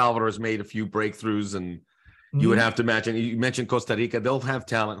 El Salvador has made a few breakthroughs, and You would have to imagine. You mentioned Costa Rica; they'll have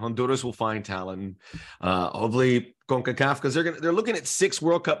talent. Honduras will find talent. Hopefully, CONCACAF, because they're looking at 6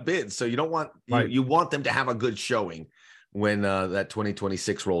 World Cup bids. So you don't want you want them to have a good showing when that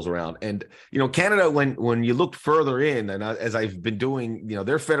 2026 rolls around. And Canada, when you look further in, and as I've been doing,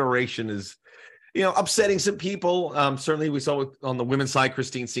 their federation is upsetting some people. Certainly, we saw on the women's side,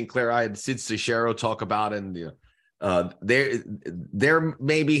 Christine Sinclair. I had Sid Cicero talk about it, and they're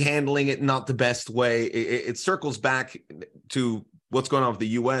maybe handling it not the best way. It circles back to what's going on with the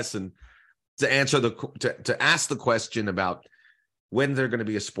U.S. and to answer to ask the question about when they're going to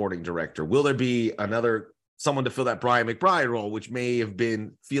be a sporting director. Will there be someone to fill that Brian McBride role, which may have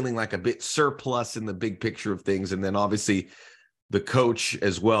been feeling like a bit surplus in the big picture of things, and then obviously the coach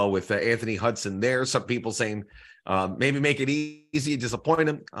as well with Anthony Hudson there. Some people saying maybe make it easy, disappoint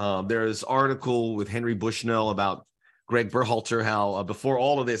him. There's article with Henry Bushnell about Greg Berhalter, how before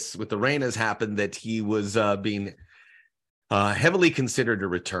all of this with the Reinas happened, that he was being heavily considered to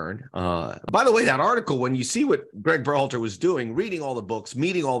return. By the way, that article, when you see what Greg Berhalter was doing, reading all the books,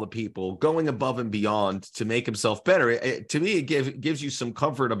 meeting all the people, going above and beyond to make himself better, to me, it gives you some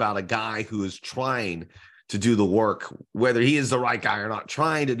comfort about a guy who is trying to do the work, whether he is the right guy or not,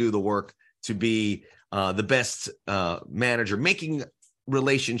 trying to do the work to be the best manager, making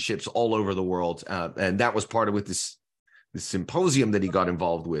relationships all over the world. And that was part of with this symposium that he got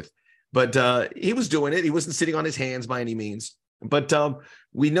involved with. But he was doing it. He wasn't sitting on his hands by any means. But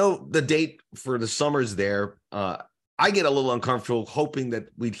we know the date for the summer's there. I get a little uncomfortable hoping that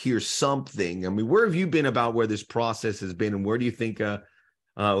we'd hear something. I mean, where have you been about where this process has been, and where do you think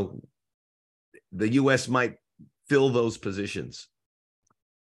the U.S. might fill those positions?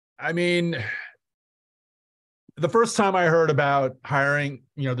 I mean, the first time I heard about hiring,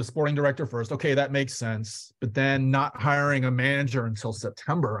 the sporting director first, okay, that makes sense. But then not hiring a manager until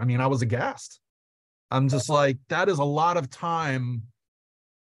September. I mean, I was aghast. I'm just like, that is a lot of time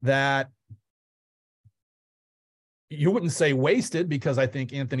that you wouldn't say wasted, because I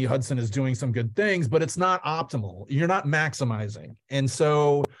think Anthony Hudson is doing some good things, but it's not optimal. You're not maximizing.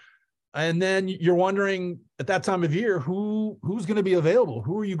 And then you're wondering at that time of year, who's going to be available?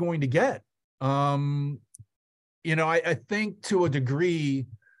 Who are you going to get? I think to a degree,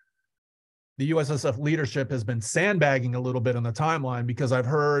 the USSF leadership has been sandbagging a little bit on the timeline, because I've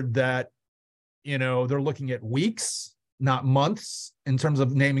heard that, they're looking at weeks, not months, in terms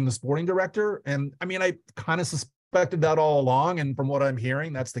of naming the sporting director. And I mean, I kind of suspected that all along. And from what I'm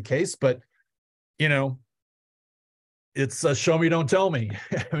hearing, that's the case. But, it's a show me, don't tell me.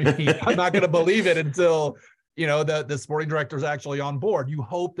 I mean, I'm not going to believe it until, the sporting director is actually on board. You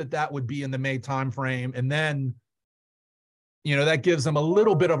hope that would be in the May timeframe. And then, that gives them a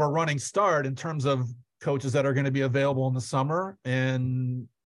little bit of a running start in terms of coaches that are going to be available in the summer. And,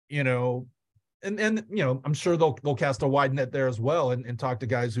 I'm sure they'll cast a wide net there as well and talk to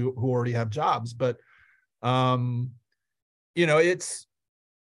guys who already have jobs. But, the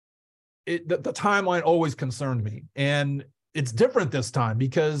timeline always concerned me, and it's different this time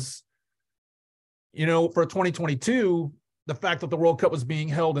because, for 2022, the fact that the World Cup was being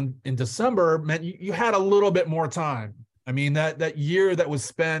held in December meant you had a little bit more time. I mean, that year that was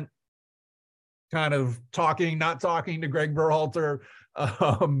spent kind of not talking to Greg Berhalter,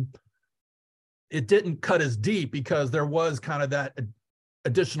 it didn't cut as deep because there was kind of that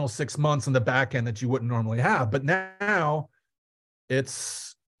additional 6 months in the back end that you wouldn't normally have. But now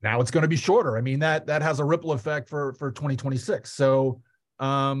it's going to be shorter. I mean, that has a ripple effect for 2026. So,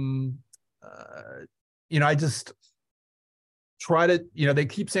 I just try to, they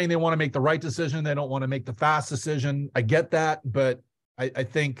keep saying they want to make the right decision. They don't want to make the fast decision. I get that, but I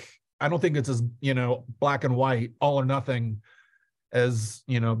don't think it's as, black and white, all or nothing as,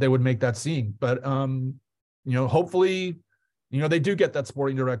 they would make that seem. But, hopefully, they do get that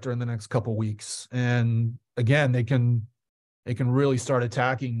sporting director in the next couple weeks. And again, they can really start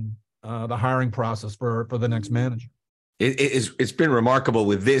attacking the hiring process for the next manager. It's been remarkable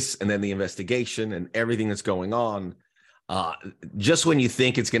with this, and then the investigation and everything that's going on. Just when you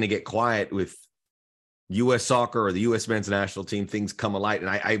think it's going to get quiet with U.S. soccer or the U.S. men's national team, things come alight, and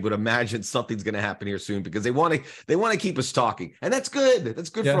I would imagine something's going to happen here soon because they want to keep us talking, and that's good. That's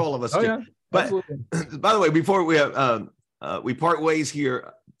good for all of us. Yeah, but absolutely. By the way, before we part ways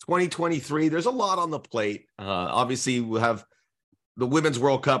here, 2023, there's a lot on the plate. Obviously, we'll have the Women's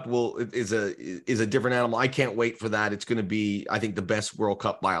World Cup is a different animal. I can't wait for that. It's going to be, I think, the best World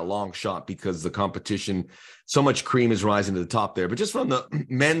Cup by a long shot because the competition, so much cream is rising to the top there. But just from the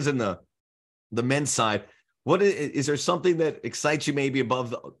men's and the men's side, is there something that excites you maybe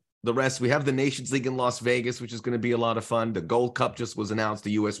above the rest? We have the Nations League in Las Vegas, which is going to be a lot of fun. The Gold Cup just was announced.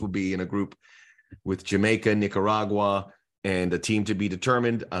 The U.S. will be in a group with Jamaica, Nicaragua, and a team to be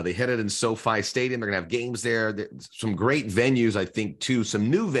determined. They headed in SoFi Stadium. They're going to have games there. There's some great venues, I think, too. Some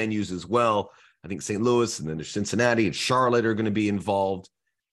new venues as well. I think St. Louis, and then there's Cincinnati and Charlotte are going to be involved.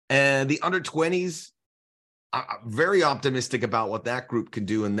 And the under-20s, I'm very optimistic about what that group can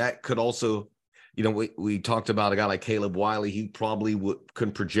do. And that could also, you know, we talked about a guy like Caleb Wiley. He probably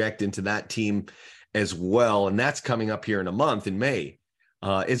could project into that team as well. And that's coming up here in a month in May.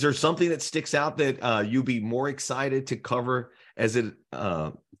 Is there something that sticks out that you'd be more excited to cover as it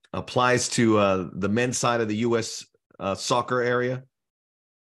applies to the men's side of the U.S. Soccer area?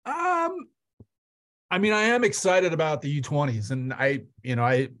 I mean, I am excited about the U20s, and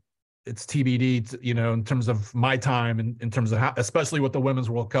it's TBD, in terms of my time and in terms of how, especially with the Women's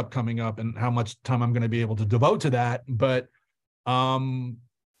World Cup coming up and how much time I'm going to be able to devote to that. But I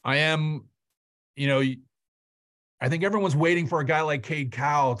am, I think everyone's waiting for a guy like Cade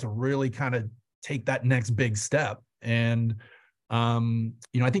Cowell to really kind of take that next big step. And,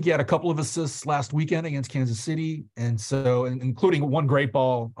 I think he had a couple of assists last weekend against Kansas City. And so, including one great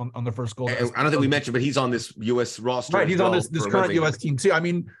ball on the first goal. And I don't think we mentioned, but he's on this U.S. roster. Right. He's on this current U.S. team too. I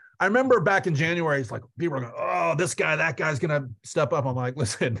mean, I remember back in January, it's like people are going, oh, this guy, that guy's going to step up. I'm like,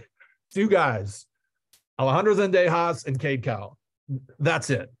 listen, two guys, Alejandro Zendejas and Cade Cowell.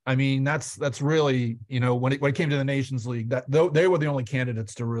 That's it. I mean, that's really, when it came to the Nations League, that they were the only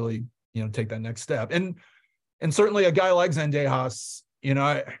candidates to really, take that next step. And certainly a guy like Zendejas,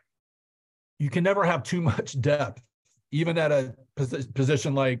 you can never have too much depth, even at a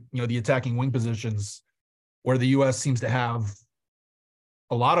position like, the attacking wing positions, where the U.S. seems to have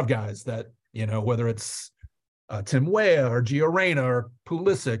a lot of guys that, whether it's Tim Weah or Gio Reyna or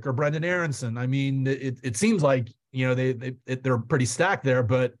Pulisic or Brendan Aronson. I mean, it seems like, they're pretty stacked there,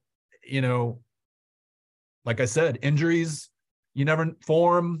 but, like I said, injuries, you never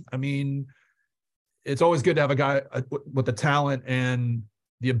form. I mean, it's always good to have a guy with the talent and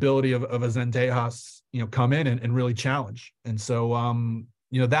the ability of a Zendejas, come in and really challenge. And so,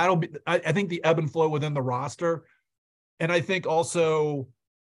 that'll be, I think, the ebb and flow within the roster. And I think also,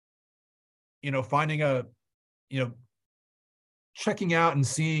 finding checking out and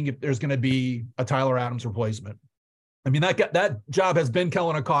seeing if there's going to be a Tyler Adams replacement. I mean, that job has been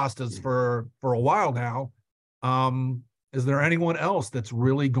Kellen Acosta's for a while now. Is there anyone else that's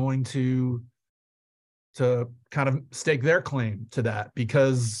really going to kind of stake their claim to that?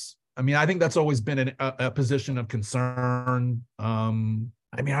 Because, I mean, I think that's always been a position of concern. I mean,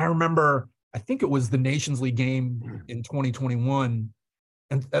 I remember, I think it was the Nations League game in 2021.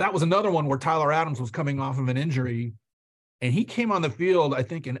 And that was another one where Tyler Adams was coming off of an injury, and he came on the field, I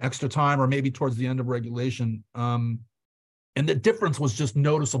think, in extra time or maybe towards the end of regulation. And the difference was just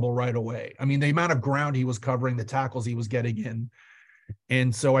noticeable right away. I mean, the amount of ground he was covering, the tackles he was getting in.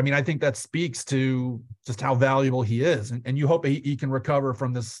 And so, I mean, I think that speaks to just how valuable he is. And you hope he can recover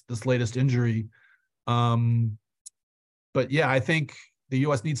from this latest injury. But yeah, I think the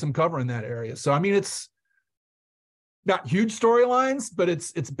U.S. needs some cover in that area. So, I mean, it's not huge storylines, but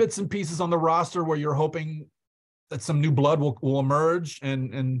it's bits and pieces on the roster where you're hoping that some new blood will emerge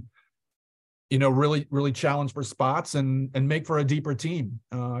and really, really challenge for spots and make for a deeper team.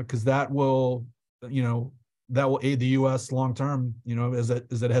 Because that will aid the U.S. long term, as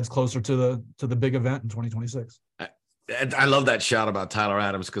it heads closer to the big event in 2026. I love that shout about Tyler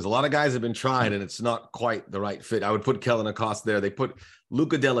Adams, because a lot of guys have been trying and it's not quite the right fit. I would put Kellen Acosta there. They put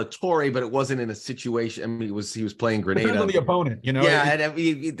Luca De La Torre, but it wasn't in a situation. I mean, he was playing Grenada. Depends on the opponent, Yeah, and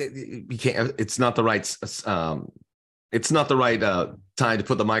you can't. It's not the right. It's not the right time to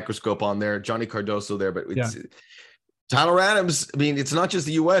put the microscope on there. Johnny Cardoso there, but it's Tyler Adams. I mean, it's not just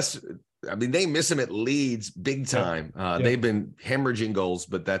the U.S. I mean, they miss him at Leeds big time. They've been hemorrhaging goals,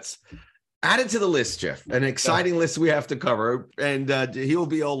 but that's added to the list, Jeff. An exciting list we have to cover, and he'll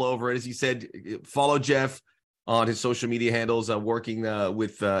be all over it. As you said, follow Jeff on his social media handles, working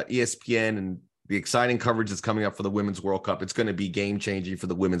with ESPN and the exciting coverage that's coming up for the Women's World Cup. It's going to be game-changing for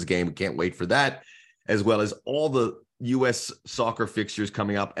the women's game. We can't wait for that, as well as all the U.S. soccer fixtures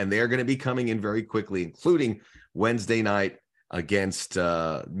coming up, and they're going to be coming in very quickly, including Wednesday night against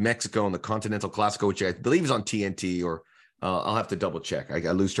Mexico in the Continental Clasico, which I believe is on TNT, or I'll have to double check.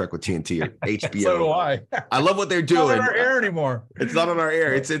 I lose track with TNT or HBO. So do I. I love what they're doing. It's not on our air anymore. It's not on our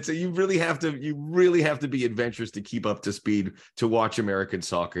air. It's you really have to be adventurous to keep up to speed to watch American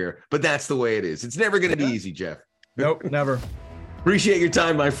soccer. But that's the way it is. It's never going to be easy, Jeff. Nope, never. Appreciate your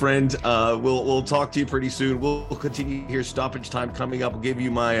time, my friend. We'll talk to you pretty soon. We'll continue here. Stoppage time coming up. We'll give you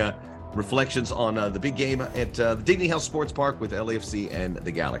my reflections on the big game at the Dignity Health Sports Park with LAFC and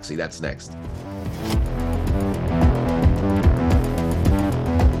the Galaxy. That's next.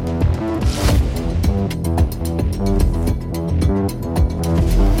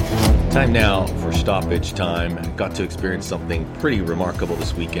 Time now for stoppage time. Got to experience something pretty remarkable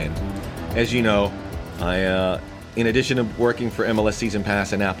this weekend. As you know, in addition to working for MLS Season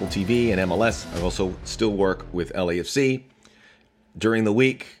Pass and Apple TV and MLS, I also still work with LAFC during the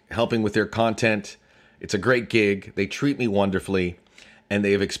week, helping with their content. It's a great gig. They treat me wonderfully, and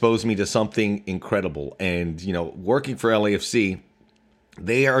they have exposed me to something incredible. And, working for LAFC,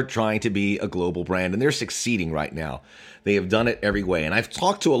 they are trying to be a global brand, and they're succeeding right now. They have done it every way. And I've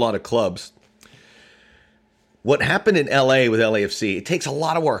talked to a lot of clubs. What happened in LA with LAFC, it takes a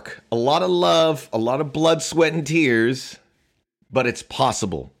lot of work, a lot of love, a lot of blood, sweat, and tears, but it's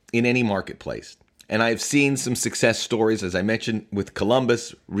possible in any marketplace. And I've seen some success stories, as I mentioned, with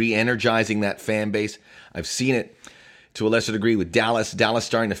Columbus, re-energizing that fan base. I've seen it to a lesser degree with Dallas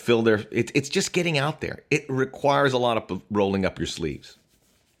starting to fill their... It's just getting out there. It requires a lot of rolling up your sleeves.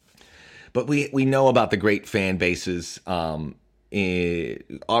 But we know about the great fan bases, obviously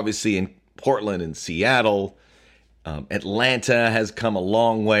in Portland and Seattle. Atlanta has come a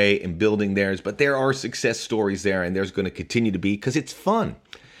long way in building theirs, but there are success stories there, and there's going to continue to be because it's fun.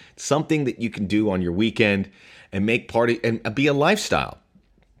 It's something that you can do on your weekend and make party and be a lifestyle.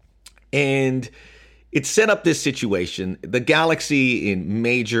 And it set up this situation. The Galaxy in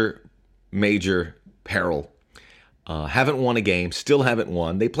major peril. Haven't won a game, still haven't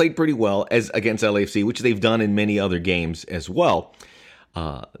won. They played pretty well against LAFC, which they've done in many other games as well.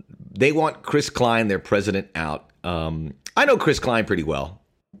 They want Chris Klein, their president, out. I know Chris Klein pretty well.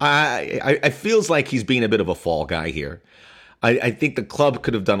 I feels like he's being a bit of a fall guy here. I think the club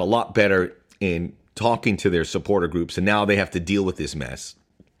could have done a lot better in talking to their supporter groups, and now they have to deal with this mess.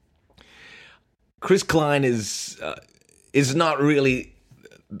 Chris Klein is not really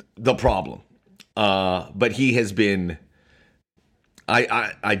the problem. But he has been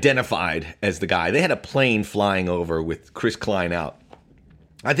identified as the guy. They had a plane flying over with Chris Klein out.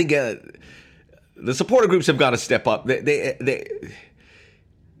 I think the supporter groups have got to step up. They've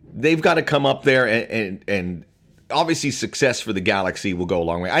got to come up there and obviously success for the Galaxy will go a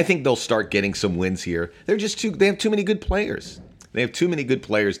long way. I think they'll start getting some wins here. They have too many good players. They have too many good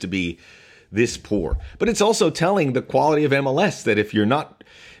players to be this poor. But it's also telling the quality of MLS that if you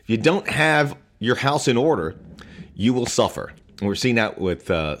don't have your house in order, you will suffer. And we're seeing that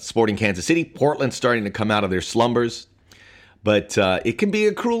with Sporting Kansas City. Portland's starting to come out of their slumbers. But it can be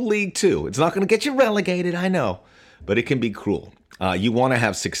a cruel league, too. It's not going to get you relegated, I know. But it can be cruel. You want to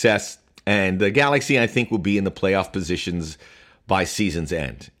have success. And the Galaxy, I think, will be in the playoff positions by season's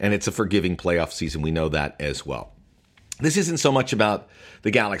end. And it's a forgiving playoff season. We know that as well. This isn't so much about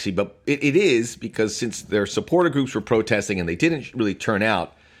the Galaxy, but it is because since their supporter groups were protesting and they didn't really turn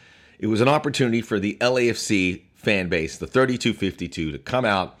out, it was an opportunity for the LAFC fan base, the 3252, to come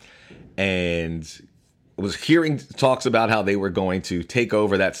out and was hearing talks about how they were going to take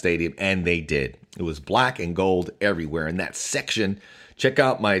over that stadium, and they did. It was black and gold everywhere. In that section, check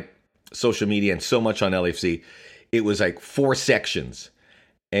out my social media and so much on LAFC. It was like 4 sections.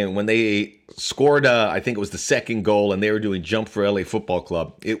 And when they scored, I think it was the second goal, and they were doing Jump for LA Football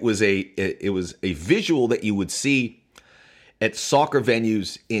Club, it was a visual that you would see at soccer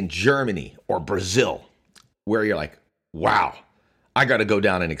venues in Germany or Brazil, where you're like, wow, I got to go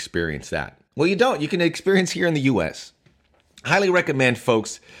down and experience that. Well, you don't. You can experience here in the U.S. Highly recommend,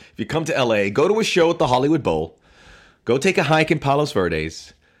 folks, if you come to L.A., go to a show at the Hollywood Bowl, go take a hike in Palos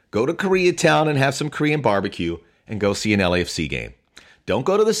Verdes, go to Koreatown and have some Korean barbecue, and go see an LAFC game. Don't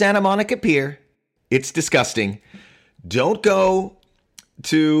go to the Santa Monica Pier. It's disgusting. Don't go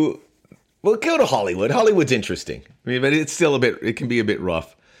to... Well, go to Hollywood. Hollywood's interesting. But it's still it can be a bit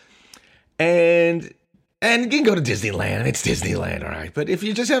rough. And you can go to Disneyland. It's Disneyland, all right. But if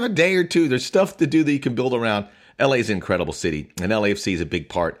you just have a day or two, there's stuff to do that you can build around. LA is an incredible city, and LAFC is a big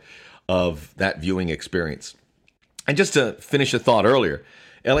part of that viewing experience. And just to finish a thought earlier,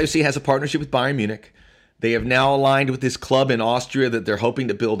 LAFC has a partnership with Bayern Munich. They have now aligned with this club in Austria that they're hoping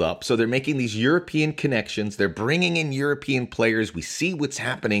to build up. So they're making these European connections. They're bringing in European players. We see what's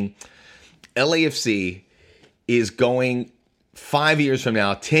happening. LAFC is going 5 years from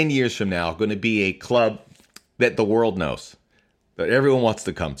now, 10 years from now, going to be a club that the world knows, that everyone wants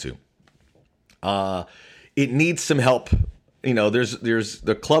to come to. It needs some help. There's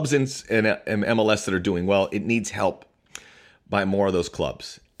the clubs in MLS that are doing well. It needs help by more of those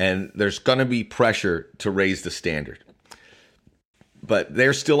clubs. And there's going to be pressure to raise the standard. But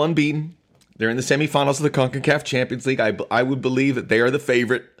they're still unbeaten. They're in the semifinals of the CONCACAF Champions League. I would believe that they are the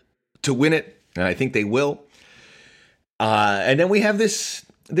favorite to win it, and I think they will. And then we have this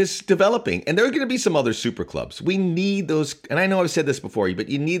developing, and there are going to be some other super clubs. We need those, and I know I've said this before, but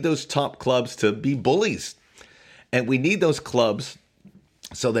you need those top clubs to be bullies. And we need those clubs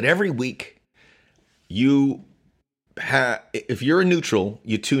so that every week if you're a neutral,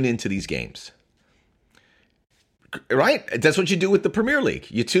 you tune into these games. Right? That's what you do with the Premier League.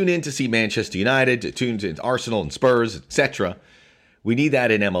 You tune in to see Manchester United, you tune into Arsenal and Spurs, etc. We need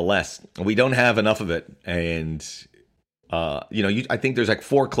that in MLS. We don't have enough of it. And, I think there's like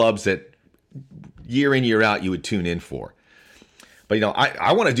 4 clubs that year in, year out, you would tune in for. But,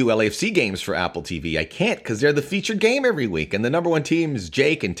 I want to do LAFC games for Apple TV. I can't because they're the featured game every week. And the number one team is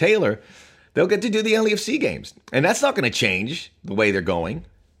Jake and Taylor. They'll get to do the LAFC games. And that's not going to change the way they're going.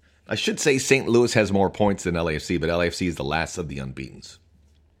 I should say St. Louis has more points than LAFC, but LAFC is the last of the unbeatens.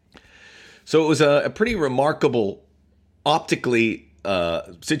 So it was a pretty remarkable, optically,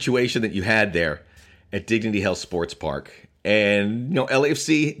 situation that you had there at Dignity Health Sports Park. And,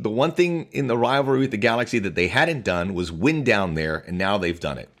 LAFC, the one thing in the rivalry with the Galaxy that they hadn't done was win down there, and now they've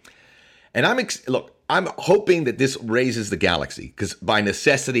done it. And I'm hoping that this raises the Galaxy, because by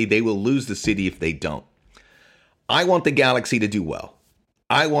necessity, they will lose the city if they don't. I want the Galaxy to do well.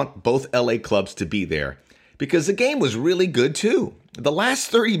 I want both LA clubs to be there, because the game was really good too. The last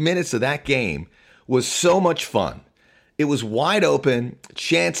 30 minutes of that game was so much fun. It was wide open,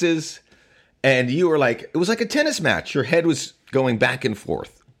 chances, and you were like, it was like a tennis match. Your head was going back and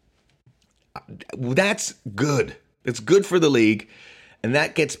forth. That's good. It's good for the league. And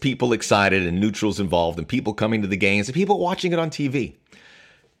that gets people excited and neutrals involved and people coming to the games and people watching it on TV.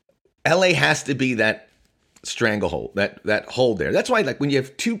 LA has to be that stranglehold, that hold there. That's why, like, when you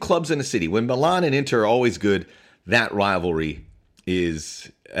have 2 clubs in a city, when Milan and Inter are always good, that rivalry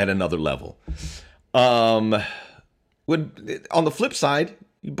is at another level. On the flip side,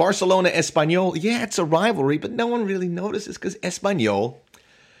 Barcelona, Espanyol, yeah, it's a rivalry, but no one really notices because Espanyol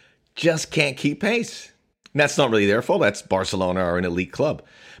just can't keep pace. And that's not really their fault. That's Barcelona are an elite club.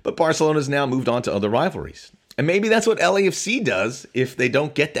 But Barcelona's now moved on to other rivalries. And maybe that's what LAFC does if they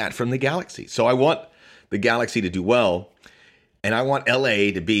don't get that from the Galaxy. So I want the Galaxy to do well. And I want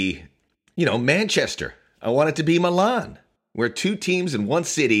LA to be, Manchester. I want it to be Milan, where 2 teams in one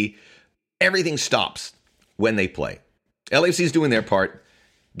city, everything stops when they play. LAFC's doing their part.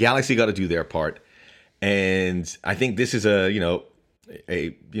 Galaxy got to do their part. And I think this is kind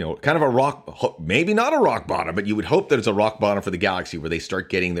of a rock, maybe not a rock bottom, but you would hope that it's a rock bottom for the Galaxy where they start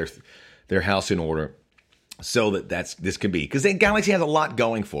getting their house in order so that this can be. Because the Galaxy has a lot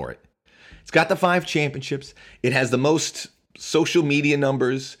going for it. It's got the 5 championships. It has the most social media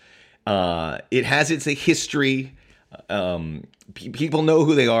numbers. It has its history. People know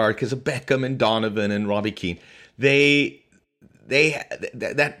who they are because of Beckham and Donovan and Robbie Keane. That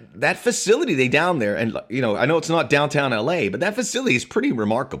facility they down there, and I know it's not downtown LA, but that facility is pretty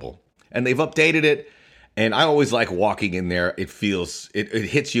remarkable, and they've updated it. And I always like walking in there. It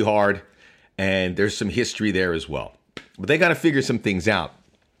hits you hard, and there's some history there as well. But they got to figure some things out.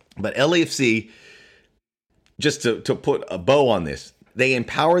 But LAFC, just to put a bow on this, they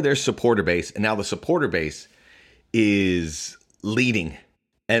empower their supporter base, and now the supporter base is leading.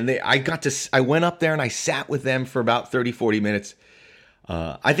 And I went up there and I sat with them for about 30, 40 minutes.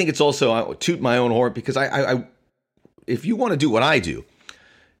 I think it's also, I toot my own horn because if you want to do what I do,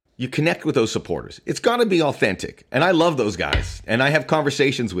 you connect with those supporters. It's got to be authentic. And I love those guys. And I have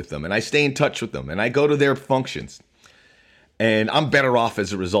conversations with them and I stay in touch with them and I go to their functions. And I'm better off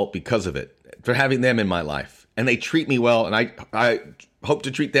as a result because of it, for having them in my life. And they treat me well, and I hope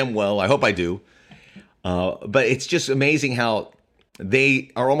to treat them well. I hope I do. But it's just amazing how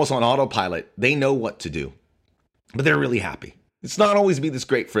they are almost on autopilot. They know what to do, but they're really happy. It's not always been this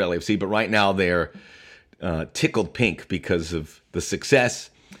great for LAFC, but right now they're tickled pink because of the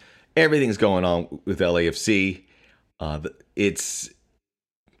success. Everything's going on with LAFC. It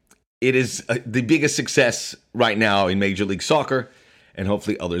is the biggest success right now in Major League Soccer, and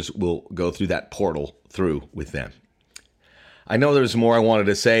hopefully others will go through that portal through with them. I know there's more I wanted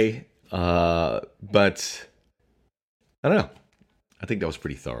to say, but I don't know. I think that was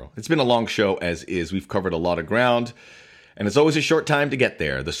pretty thorough. It's been a long show as is. We've covered a lot of ground, and it's always a short time to get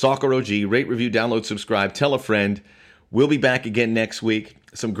there. The Soccer OG, rate, review, download, subscribe, tell a friend. We'll be back again next week.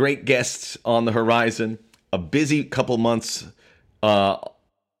 Some great guests on the horizon. A busy couple months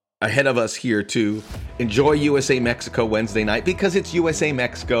ahead of us here too. Enjoy USA-Mexico Wednesday night because it's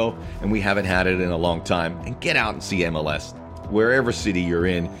USA-Mexico and we haven't had it in a long time. And get out and see MLS. Wherever city you're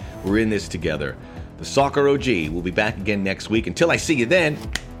in, we're in this together. The Soccer OG will be back again next week. Until I see you then,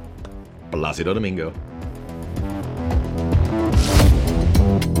 Placido Domingo.